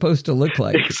it was supposed to look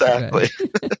like. Exactly.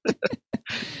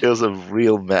 It was a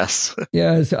real mess.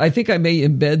 Yeah, so I think I may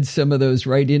embed some of those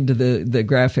right into the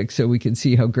graphics so we can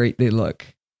see how great they look.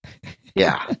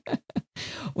 Yeah.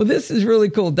 Well, this is really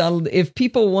cool, Donald. If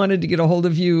people wanted to get a hold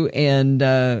of you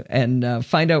and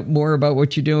find out more about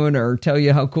what you're doing, or tell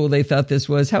you how cool they thought this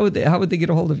was, how would they get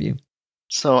a hold of you?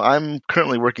 So I'm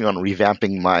currently working on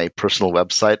revamping my personal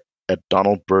website at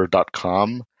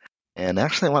donaldburr.com. And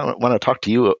actually, I want to talk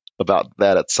to you about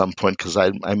that at some point, because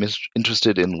I'm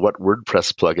interested in what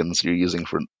WordPress plugins you're using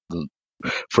for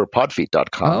for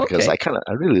podfeet.com because I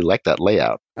really like that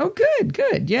layout. Oh,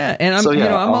 good. Yeah. And I'm,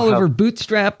 I'm all over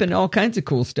Bootstrap and all kinds of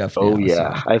cool stuff now. Oh,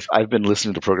 yeah. So. I've been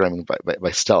listening to programming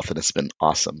by stealth, and it's been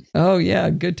awesome. Oh, yeah.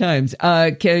 Good times.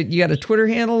 You got a Twitter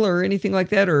handle or anything like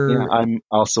that? Or yeah, I'm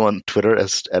also on Twitter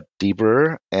at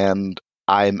dbrewer, and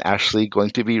I'm actually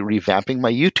going to be revamping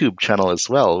my YouTube channel as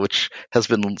well, which has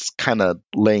been kind of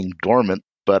laying dormant,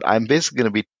 but I'm basically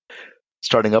going to be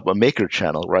starting up a maker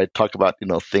channel where I talk about,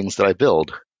 things that I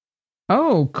build.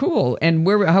 Oh, cool. And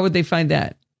how would they find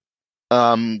that?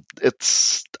 I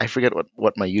forget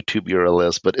what my YouTube URL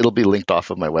is, but it'll be linked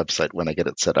off of my website when I get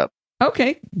it set up.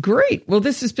 Okay, great. Well,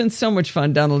 this has been so much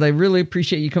fun, Donald. I really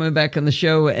appreciate you coming back on the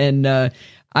show. And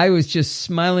I was just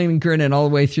smiling and grinning all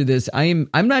the way through this. I'm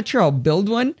not sure I'll build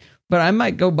one, but I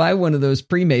might go buy one of those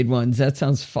pre-made ones. That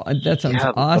sounds fun. That sounds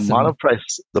awesome.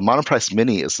 The Monoprice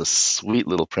Mini is a sweet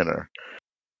little printer.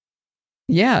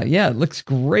 Yeah, it looks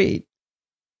great.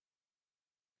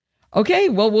 Okay,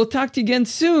 well, we'll talk to you again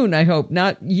soon, I hope,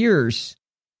 not years.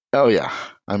 Oh, yeah,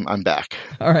 I'm back.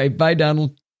 All right, bye,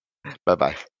 Donald.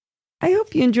 Bye-bye. I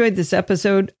hope you enjoyed this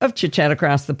episode of Chit Chat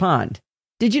Across the Pond.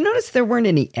 Did you notice there weren't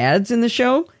any ads in the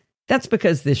show? That's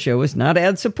because this show is not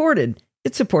ad-supported.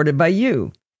 It's supported by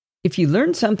you. If you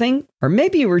learned something, or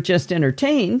maybe you were just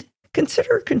entertained,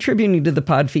 consider contributing to the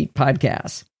Podfeet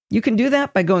podcast. You can do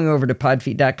that by going over to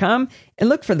podfeet.com and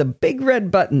look for the big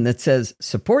red button that says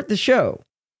Support the Show.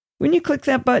 When you click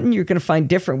that button, you're going to find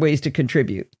different ways to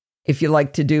contribute. If you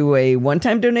like to do a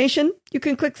one-time donation, you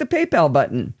can click the PayPal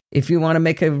button. If you want to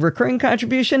make a recurring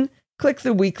contribution, click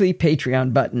the weekly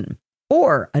Patreon button.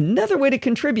 Or another way to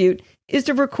contribute is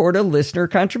to record a listener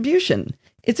contribution.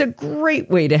 It's a great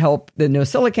way to help the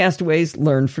NosillaCastaways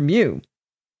learn from you.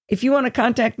 If you want to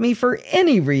contact me for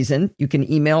any reason, you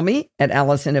can email me at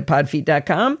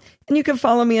allison@podfeet.com, and you can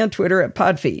follow me on Twitter at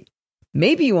Podfeet.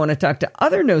 Maybe you want to talk to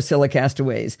other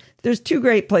NosillaCastaways. There's 2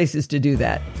 great places to do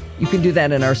that. You can do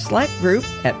that in our Slack group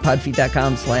at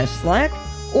podfeet.com/Slack,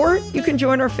 or you can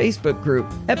join our Facebook group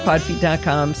at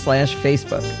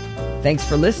podfeet.com/Facebook. Thanks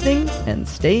for listening, and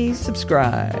stay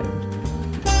subscribed.